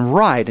honorable and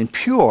right and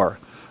pure,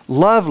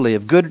 lovely,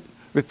 of good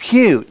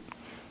repute.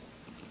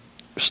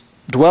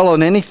 Dwell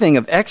on anything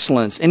of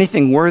excellence,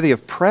 anything worthy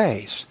of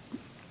praise.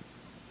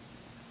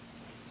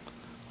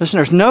 Listen,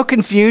 there's no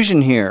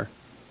confusion here.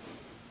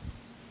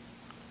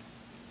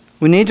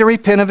 We need to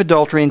repent of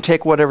adultery and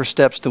take whatever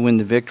steps to win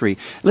the victory.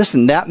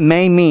 Listen, that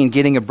may mean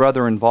getting a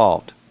brother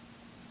involved.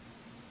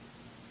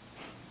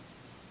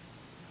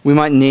 We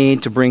might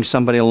need to bring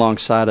somebody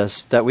alongside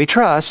us that we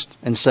trust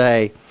and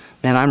say,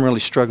 man, I'm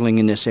really struggling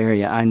in this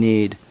area. I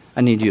need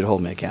you to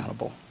hold me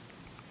accountable.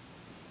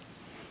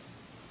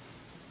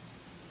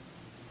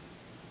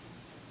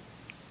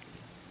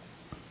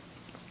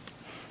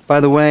 By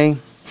the way,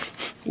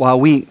 while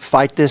we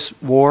fight this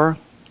war,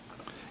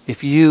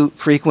 if you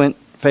frequent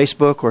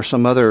Facebook or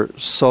some other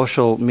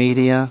social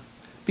media,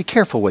 be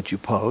careful what you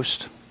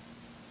post.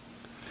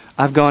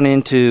 I've gone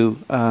into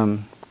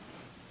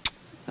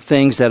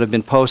things that have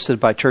been posted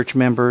by church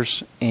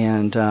members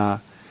and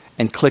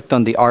clicked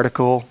on the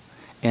article,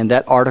 and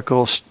that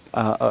article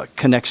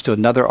connects to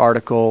another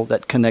article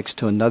that connects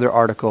to another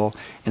article,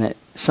 and at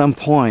some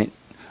point,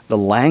 the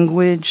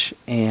language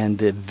and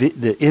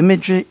the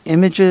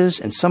images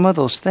and some of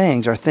those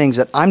things are things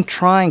that I'm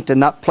trying to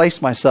not place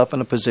myself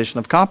in a position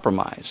of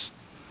compromise.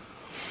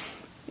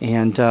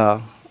 And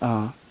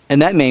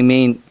that may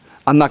mean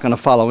I'm not going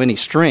to follow any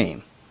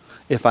stream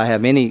if I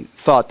have any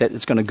thought that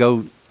it's going to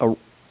go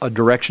a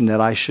direction that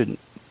I shouldn't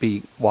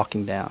be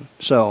walking down.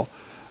 So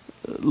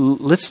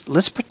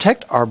let's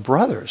protect our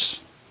brothers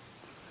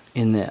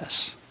in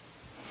this.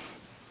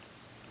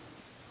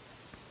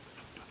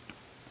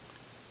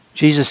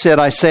 Jesus said,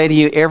 I say to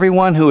you,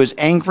 everyone who is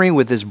angry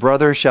with his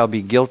brother shall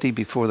be guilty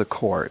before the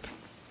court.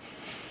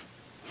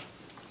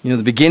 You know,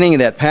 the beginning of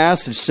that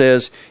passage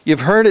says,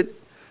 you've heard it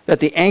that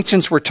the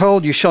ancients were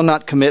told, you shall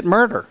not commit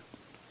murder.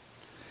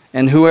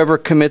 And whoever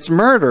commits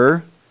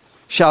murder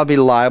shall be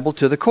liable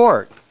to the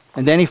court.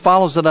 And then he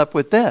follows it up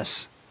with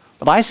this.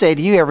 But I say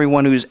to you,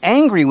 everyone who is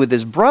angry with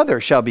his brother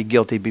shall be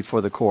guilty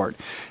before the court.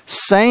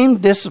 Same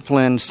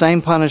discipline,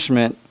 same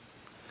punishment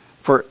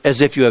for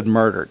as if you had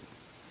murdered.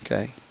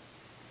 Okay?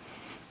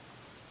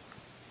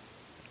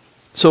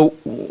 So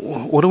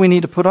what do we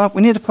need to put off?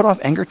 We need to put off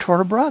anger toward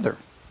a brother.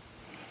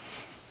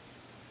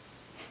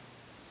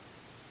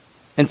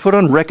 and put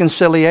on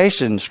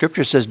reconciliation.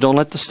 Scripture says, don't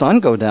let the sun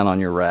go down on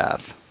your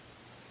wrath.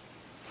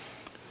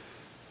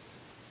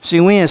 See,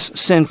 we as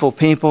sinful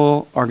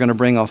people are going to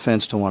bring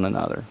offense to one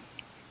another.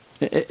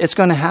 It's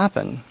going to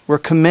happen. We're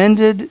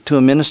commended to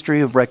a ministry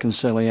of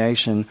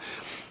reconciliation,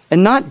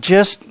 and not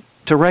just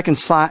to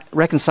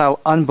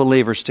reconcile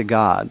unbelievers to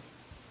God,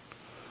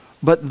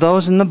 but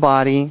those in the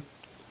body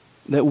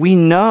that we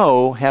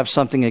know have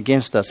something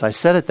against us. I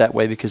said it that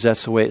way because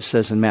that's the way it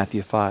says in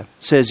Matthew 5. It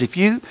says, if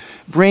you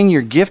bring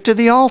your gift to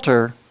the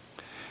altar,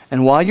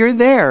 and while you're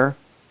there,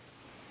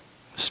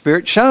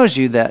 Spirit shows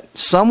you that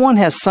someone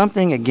has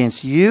something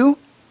against you,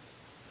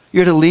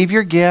 you're to leave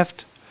your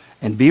gift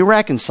and be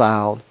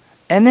reconciled,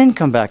 and then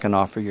come back and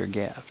offer your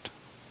gift.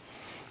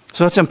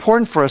 So it's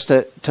important for us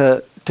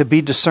to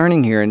be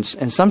discerning here, and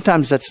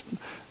sometimes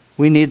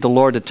we need the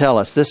Lord to tell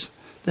us,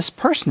 this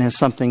person has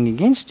something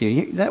against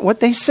you.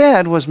 What they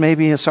said was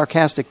maybe a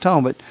sarcastic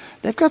tone, but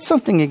they've got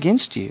something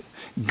against you.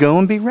 Go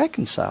and be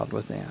reconciled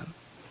with them.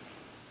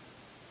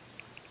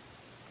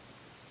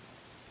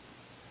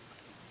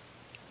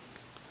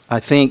 I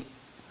think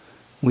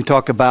we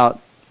talk about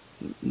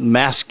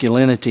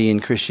masculinity in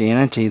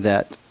Christianity,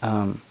 that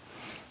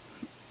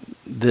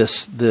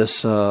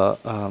this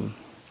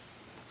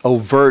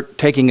overt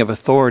taking of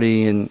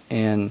authority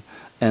and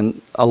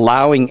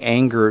allowing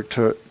anger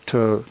to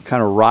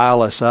kind of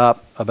rile us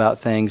up about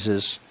things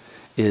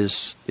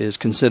is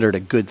considered a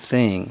good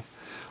thing.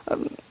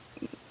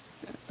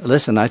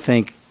 Listen, I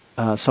think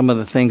some of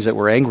the things that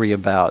we're angry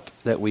about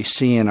that we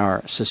see in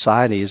our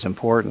society is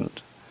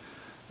important.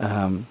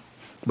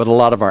 But a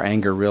lot of our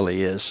anger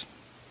really is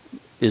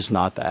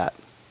not that.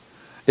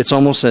 It's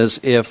almost as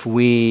if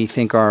we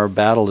think our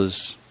battle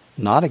is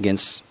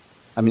against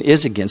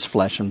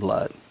flesh and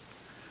blood,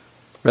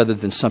 rather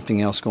than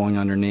something else going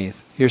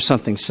underneath. Here's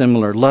something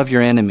similar. Love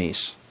your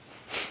enemies.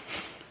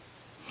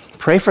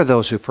 Pray for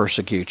those who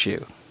persecute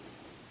you.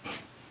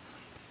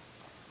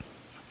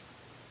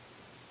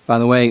 By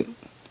the way,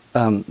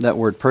 that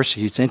word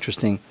persecute's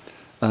interesting.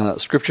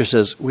 Scripture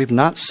says we've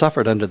not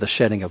suffered under the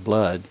shedding of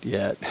blood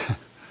yet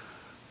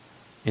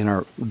in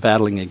our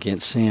battling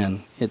against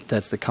sin.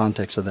 That's the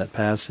context of that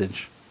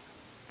passage.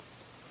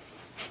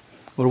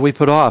 What do we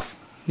put off?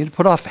 We need to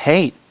put off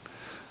hate.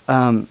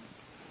 And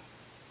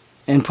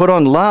put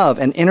on love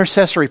and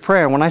intercessory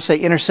prayer. When I say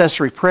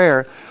intercessory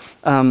prayer,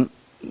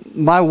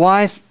 my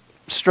wife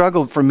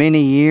struggled for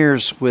many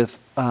years with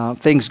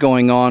things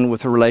going on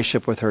with her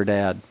relationship with her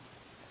dad.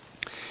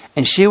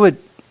 And she would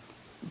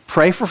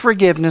pray for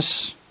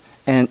forgiveness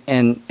and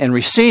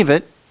receive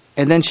it,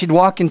 and then she'd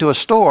walk into a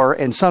store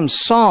and some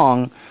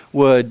song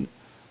would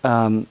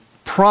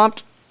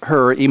prompt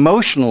her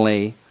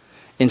emotionally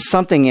in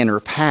something in her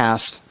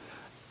past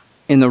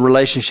in the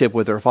relationship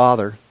with her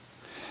father.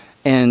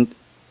 And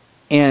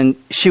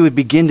she would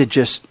begin to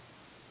just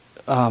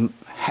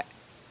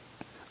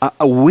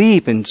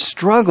weep and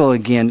struggle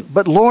again.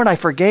 But Lord, I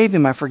forgave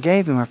him, I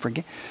forgave him, I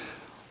forgave.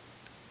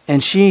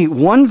 And she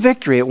won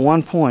victory at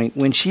one point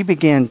when she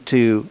began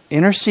to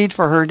intercede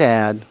for her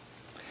dad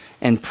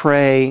and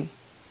pray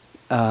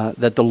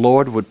that the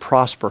Lord would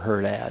prosper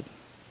her dad.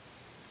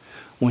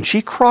 When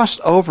she crossed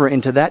over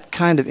into that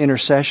kind of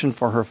intercession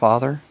for her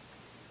father,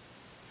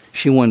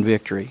 she won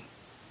victory.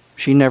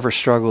 She never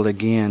struggled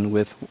again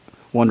with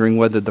wondering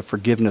whether the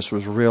forgiveness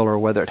was real or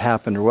whether it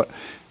happened or what.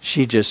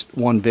 She just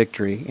won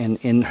victory. And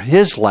in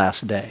his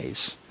last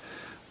days,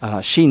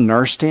 she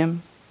nursed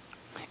him.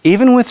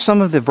 Even with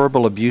some of the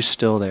verbal abuse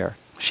still there,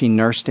 she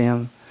nursed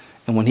him.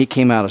 And when he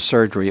came out of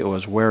surgery, it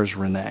was, where's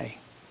Renee?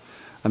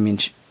 I mean,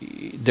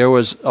 there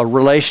was a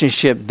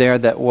relationship there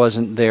that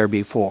wasn't there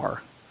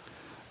before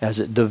as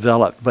it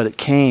developed. But it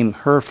came,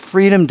 her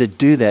freedom to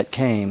do that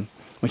came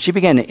when she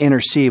began to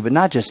intercede, but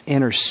not just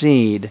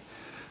intercede,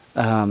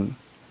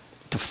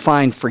 to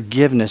find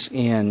forgiveness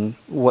in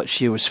what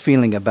she was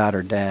feeling about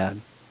her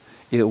dad.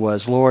 It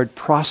was, Lord,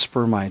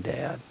 prosper my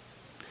dad.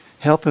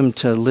 Help him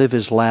to live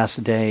his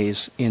last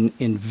days in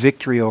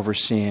victory over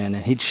sin.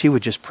 And she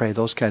would just pray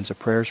those kinds of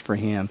prayers for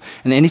him.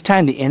 And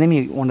anytime the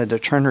enemy wanted to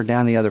turn her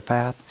down the other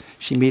path,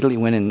 she immediately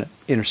went in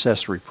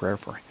intercessory prayer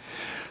for him.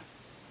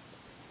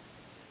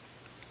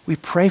 We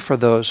pray for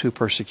those who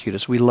persecute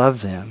us. We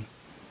love them.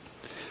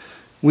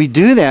 We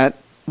do that.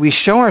 We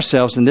show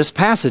ourselves, in this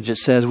passage it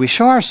says, we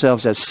show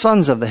ourselves as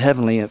sons of the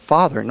Heavenly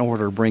Father in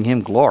order to bring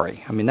Him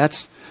glory. I mean,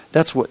 that's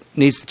what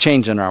needs to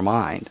change in our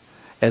mind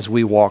as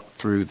we walk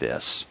through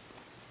this.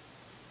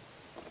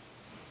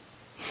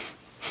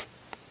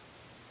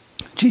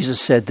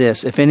 Jesus said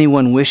this, if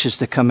anyone wishes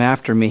to come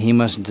after me, he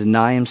must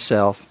deny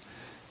himself,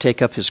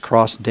 take up his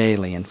cross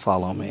daily, and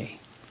follow me.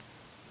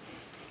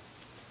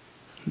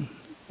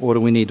 What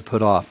do we need to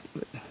put off?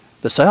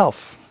 The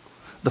self,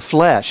 the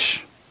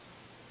flesh.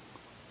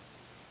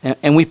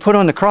 And we put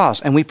on the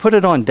cross, and we put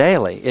it on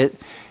daily.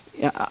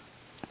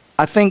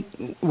 I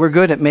think we're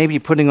good at maybe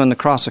putting on the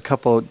cross a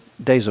couple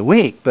of days a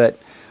week, but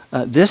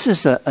this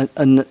is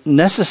a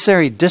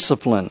necessary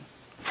discipline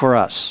for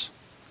us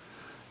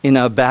in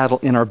our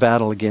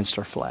battle against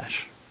our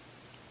flesh.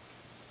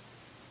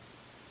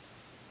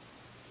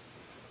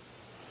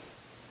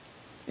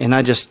 And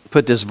I just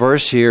put this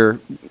verse here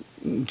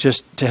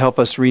just to help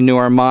us renew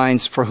our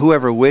minds. For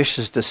whoever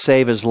wishes to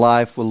save his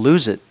life will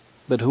lose it.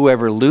 But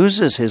whoever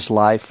loses his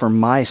life for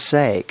my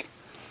sake,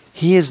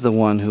 he is the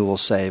one who will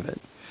save it.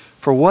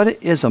 For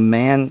what is a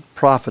man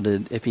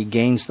profited if he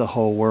gains the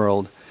whole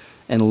world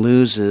and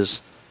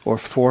loses or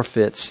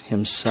forfeits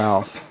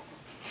himself?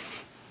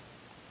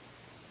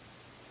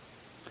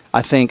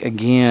 I think,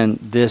 again,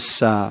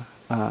 this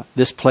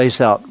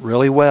plays out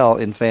really well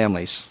in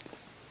families.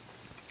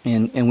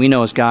 And we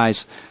know as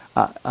guys,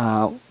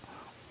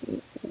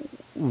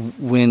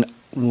 when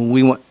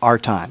we want our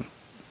time,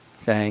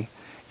 okay,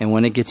 and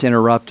when it gets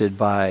interrupted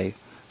by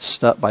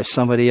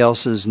somebody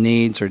else's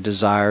needs or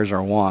desires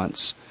or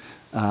wants,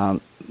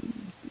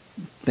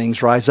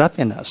 things rise up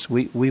in us.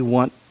 We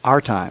want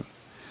our time,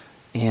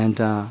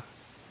 and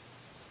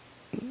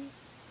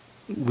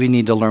we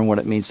need to learn what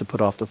it means to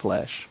put off the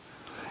flesh.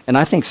 And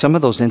I think some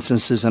of those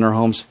instances in our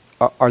homes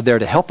are there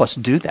to help us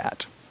do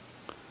that.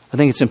 I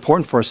think it's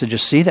important for us to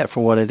just see that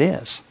for what it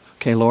is.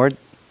 Okay, Lord,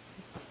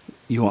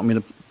 you want me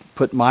to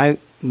put my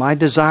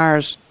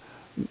desires,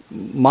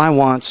 my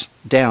wants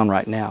down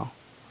right now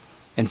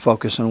and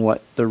focus on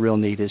what the real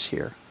need is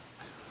here.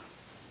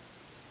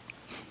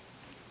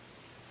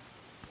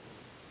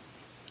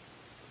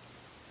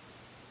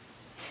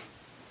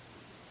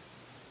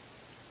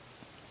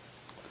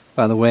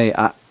 By the way,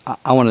 I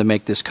wanted to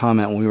make this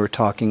comment when we were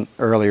talking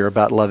earlier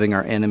about loving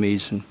our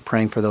enemies and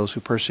praying for those who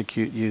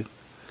persecute you.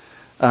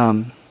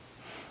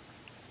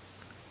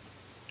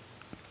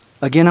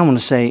 Again, I want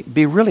to say,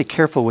 be really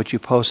careful what you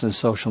post on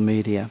social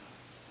media.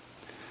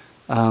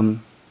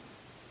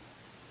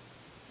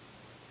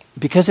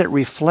 Because it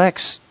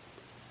reflects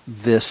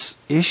this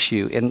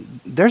issue.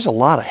 And there's a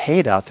lot of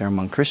hate out there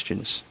among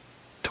Christians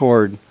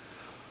toward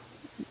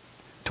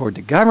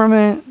the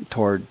government,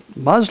 toward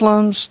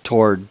Muslims,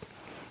 toward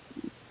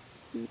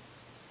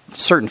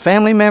certain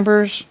family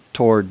members,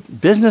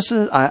 toward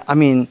businesses. I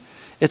mean,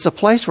 it's a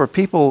place where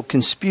people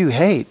can spew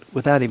hate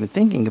without even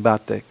thinking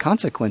about the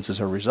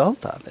consequences or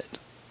result of it.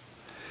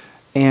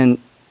 And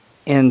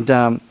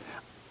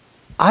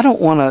I don't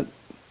want to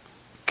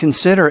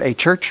consider a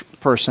church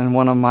person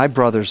one of my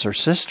brothers or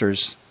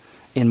sisters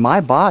in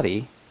my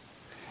body,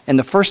 and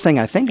the first thing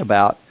I think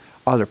about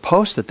are the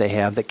posts that they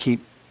have that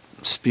keep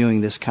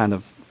spewing this kind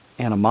of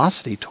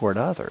animosity toward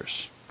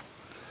others.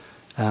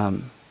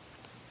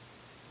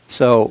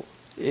 So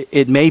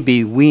it may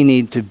be we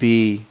need to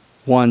be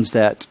ones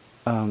that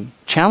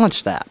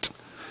challenge that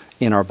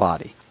in our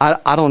body.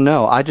 I don't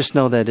know. I just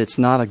know that it's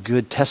not a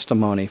good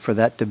testimony for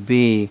that to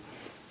be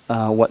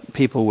what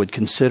people would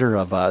consider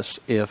of us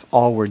if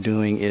all we're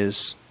doing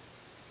is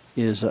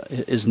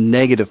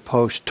negative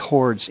posts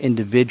towards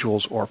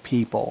individuals or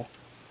people.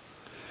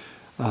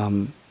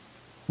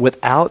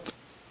 Without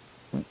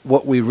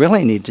what we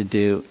really need to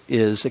do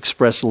is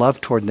express love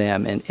toward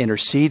them and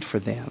intercede for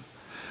them.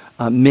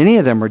 Many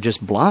of them are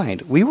just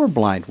blind. We were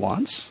blind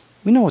once.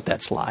 We know what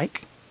that's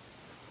like.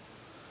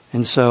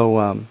 And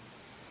so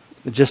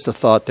just a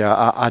thought there.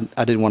 I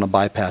didn't want to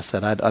bypass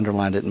that. I'd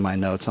underlined it in my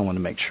notes. I want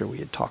to make sure we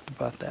had talked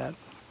about that.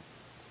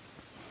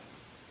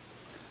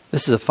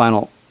 This is the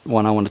final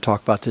one I want to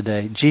talk about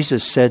today.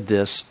 Jesus said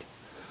this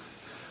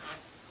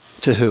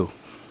to who?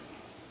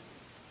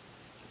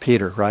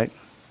 Peter, right?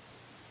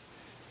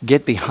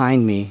 Get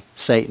behind me,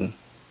 Satan.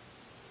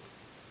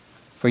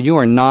 For you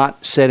are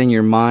not setting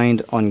your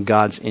mind on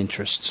God's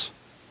interests,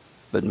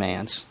 but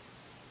man's.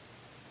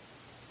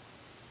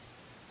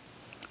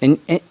 And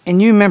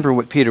you remember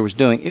what Peter was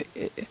doing.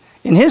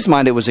 In his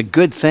mind, it was a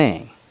good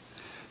thing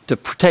to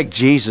protect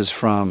Jesus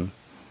from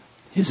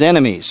his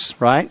enemies,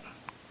 right?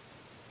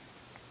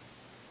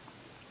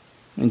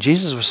 And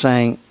Jesus was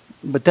saying,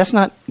 but that's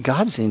not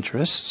God's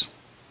interests.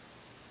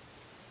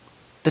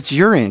 That's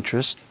your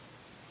interest.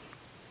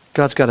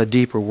 God's got a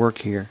deeper work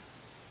here.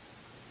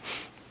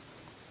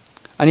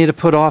 I need to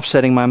put off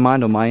setting my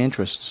mind on my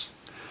interests.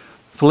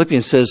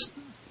 Philippians says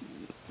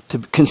to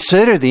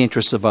consider the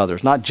interests of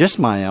others, not just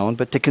my own,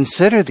 but to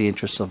consider the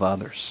interests of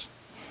others.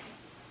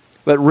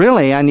 But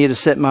really, I need to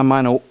set my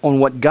mind on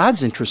what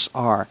God's interests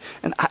are.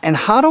 And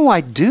how do I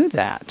do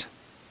that?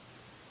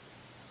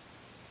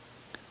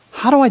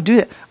 How do I do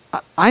that?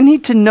 I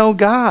need to know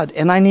God,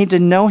 and I need to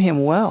know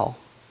Him well.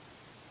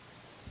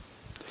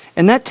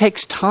 And that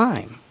takes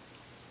time.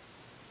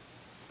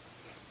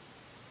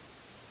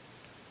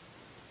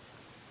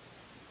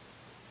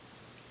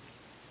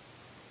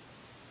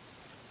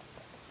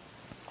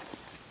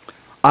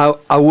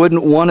 I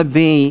wouldn't want to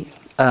be,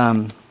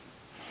 I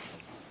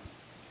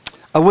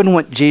wouldn't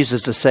want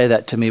Jesus to say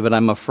that to me, but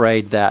I'm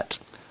afraid that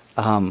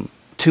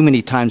too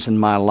many times in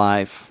my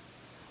life,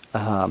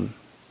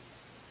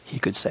 He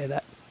could say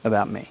that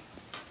about me.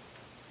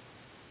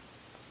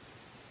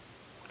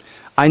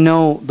 I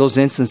know those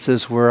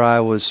instances where I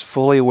was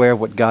fully aware of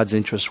what God's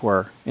interests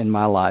were in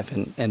my life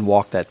and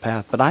walked that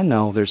path, but I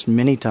know there's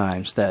many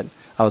times that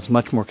I was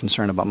much more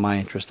concerned about my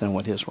interest than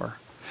what His were.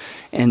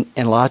 And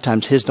a lot of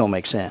times His don't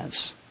make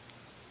sense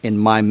in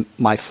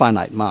my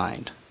finite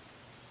mind.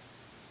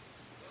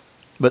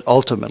 But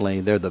ultimately,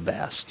 they're the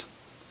best.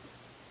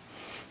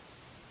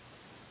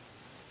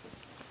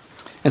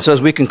 And so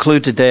as we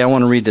conclude today, I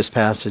want to read this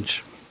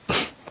passage.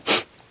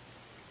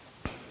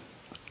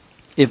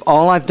 If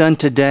all I've done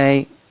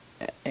today,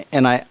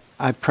 and I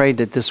prayed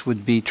that this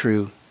would be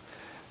true,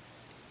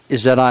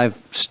 is that I've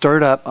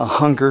stirred up a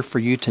hunger for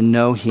you to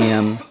know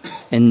Him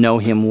and know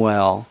Him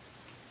well,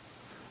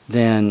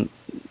 then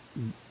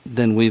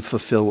we've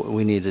fulfilled what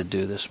we need to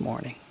do this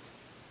morning.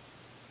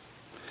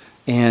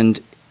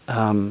 And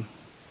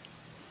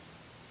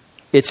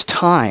it's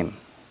time.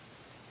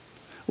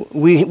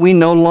 We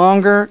no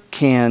longer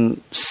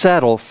can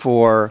settle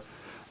for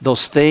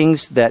those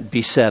things that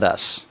beset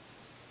us.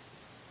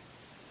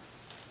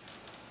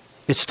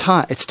 It's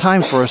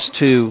time for us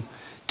to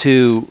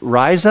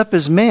rise up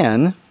as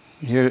men.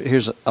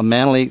 Here's a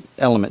manly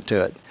element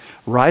to it.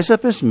 Rise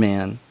up as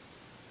men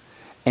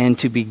and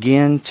to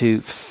begin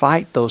to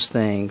fight those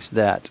things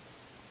that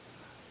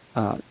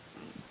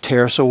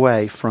tear us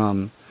away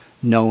from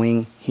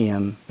knowing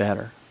Him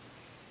better.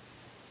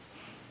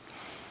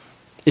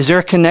 Is there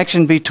a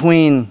connection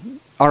between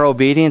our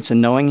obedience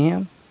and knowing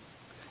Him?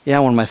 Yeah,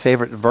 one of my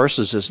favorite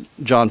verses is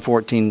John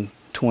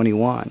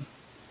 14:21.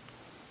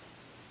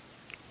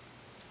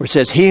 Where it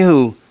says, "He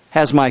who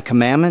has my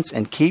commandments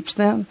and keeps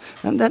them,"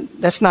 and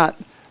that's not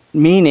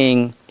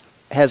meaning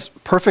has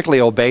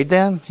perfectly obeyed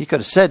them. He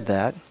could have said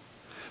that.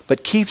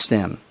 But keeps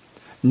them,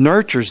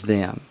 nurtures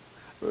them,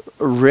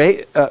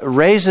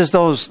 raises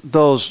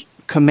those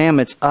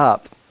commandments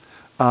up,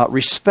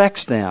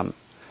 respects them,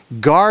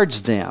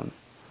 guards them.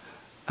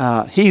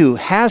 He who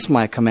has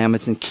my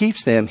commandments and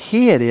keeps them,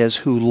 he it is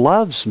who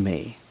loves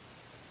me.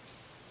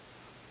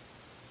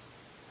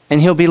 And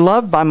he'll be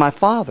loved by my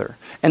Father.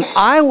 And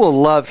I will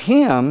love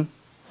him,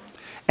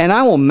 and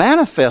I will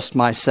manifest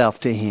myself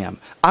to him.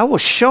 I will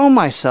show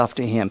myself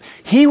to him.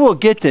 He will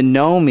get to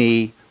know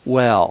me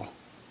well.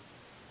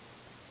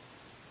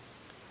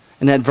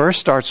 And that verse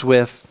starts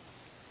with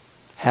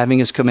having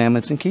His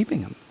commandments and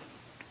keeping them.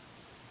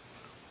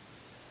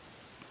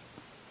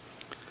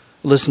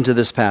 Listen to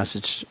this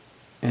passage,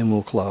 and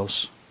we'll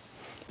close.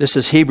 This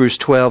is Hebrews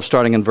 12,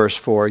 starting in verse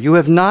 4. "You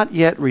have not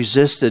yet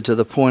resisted to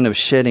the point of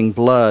shedding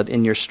blood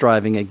in your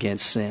striving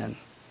against sin."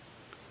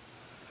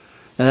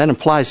 Now that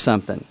implies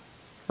something,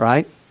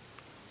 right?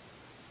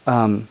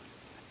 Our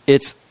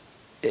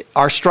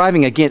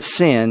striving against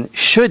sin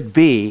should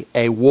be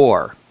a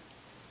war.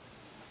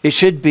 It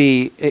should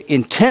be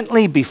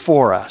intently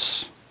before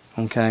us,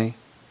 okay?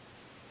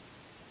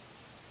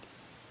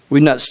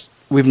 We've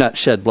not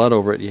shed blood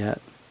over it yet.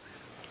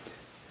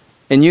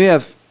 "And you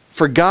have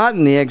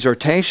forgotten the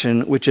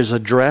exhortation which is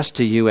addressed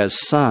to you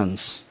as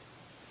sons.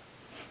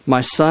 My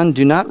son,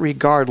 do not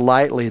regard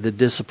lightly the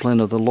discipline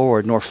of the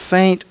Lord, nor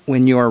faint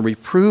when you are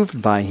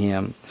reproved by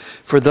Him.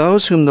 For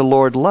those whom the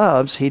Lord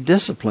loves, He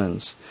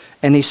disciplines,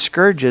 and He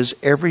scourges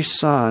every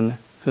son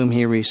whom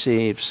He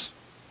receives.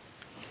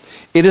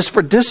 It is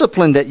for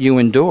discipline that you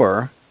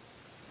endure.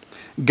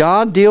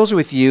 God deals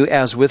with you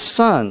as with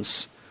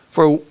sons.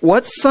 For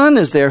what son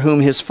is there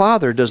whom his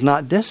father does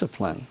not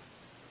discipline?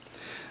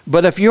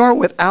 But if you are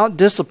without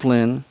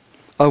discipline,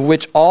 of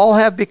which all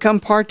have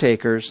become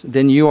partakers,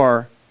 then you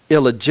are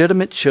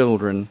illegitimate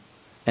children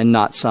and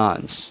not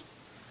sons.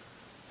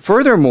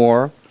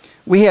 Furthermore,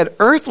 we had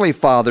earthly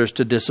fathers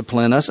to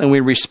discipline us, and we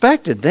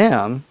respected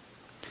them.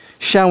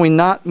 Shall we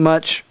not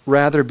much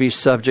rather be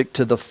subject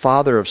to the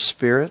Father of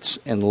spirits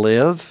and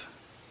live?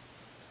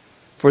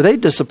 For they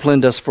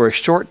disciplined us for a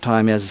short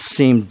time as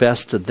seemed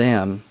best to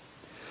them,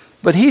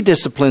 but He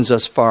disciplines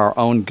us for our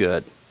own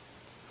good,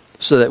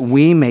 so that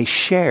we may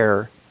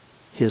share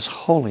His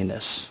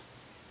holiness.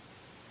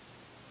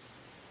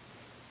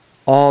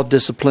 All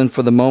discipline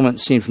for the moment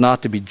seems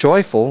not to be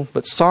joyful,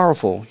 but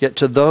sorrowful, yet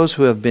to those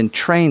who have been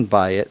trained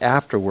by it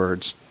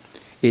afterwards,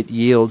 it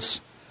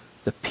yields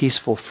the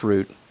peaceful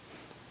fruit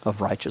of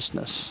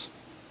righteousness."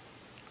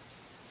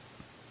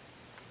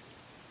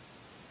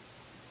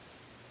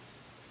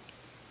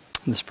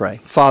 Let's pray.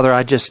 Father,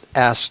 I just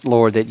ask,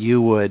 Lord, that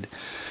you would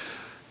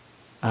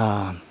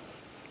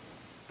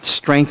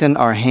strengthen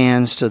our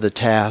hands to the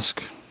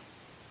task.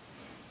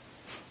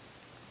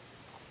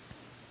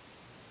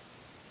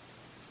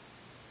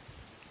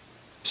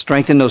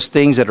 Strengthen those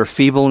things that are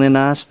feeble in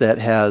us, that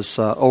has,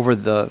 over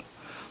the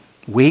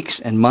weeks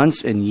and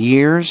months and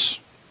years,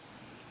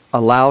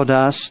 allowed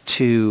us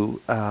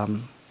to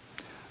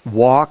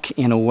walk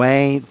in a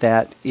way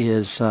that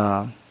is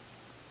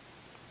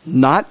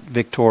not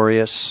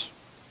victorious,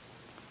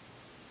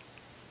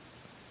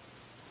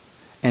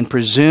 and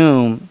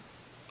presume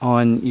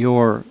on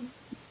your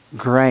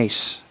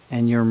grace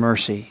and your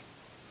mercy.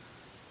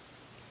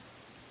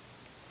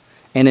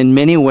 And in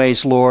many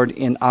ways, Lord,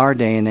 in our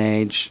day and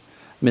age,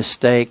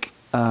 mistake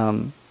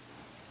the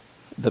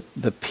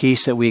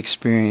peace that we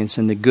experience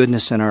and the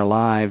goodness in our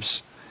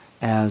lives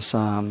as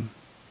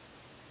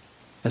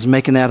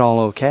making that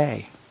all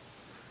okay.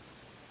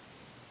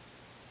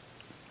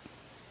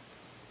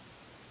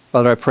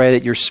 Father, I pray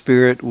that your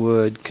Spirit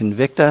would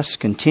convict us,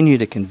 continue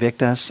to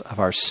convict us of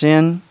our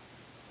sin.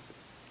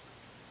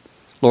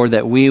 Lord,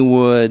 that we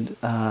would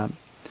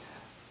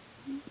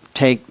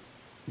take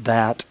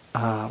that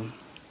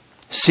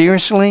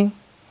seriously,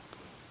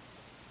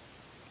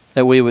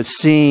 that we would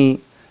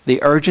see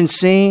the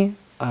urgency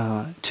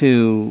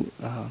to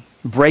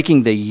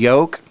breaking the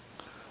yoke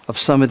of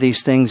some of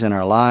these things in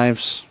our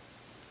lives,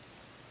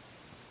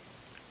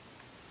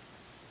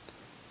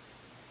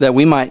 that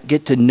we might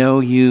get to know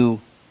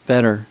you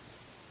better,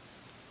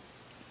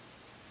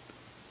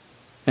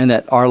 and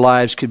that our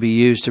lives could be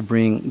used to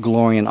bring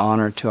glory and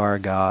honor to our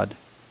God.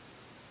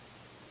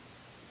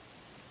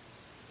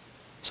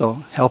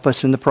 So help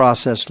us in the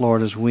process,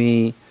 Lord, as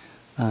we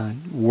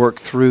work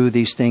through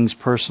these things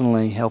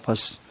personally. Help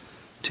us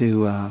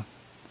to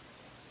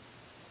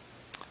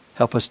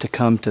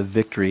come to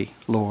victory,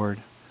 Lord.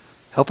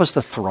 Help us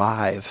to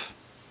thrive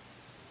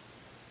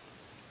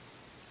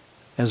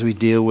as we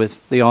deal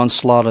with the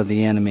onslaught of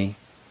the enemy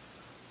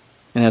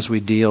and as we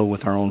deal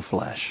with our own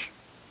flesh.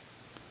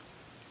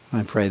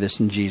 I pray this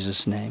in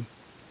Jesus' name.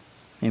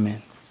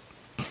 Amen.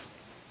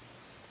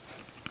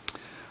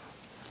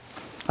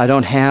 I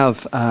don't have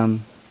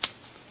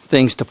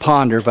things to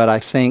ponder, but I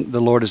think the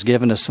Lord has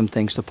given us some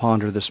things to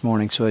ponder this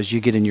morning. So as you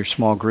get in your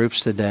small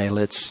groups today,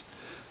 let's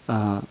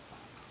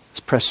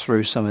press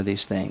through some of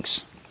these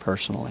things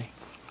personally.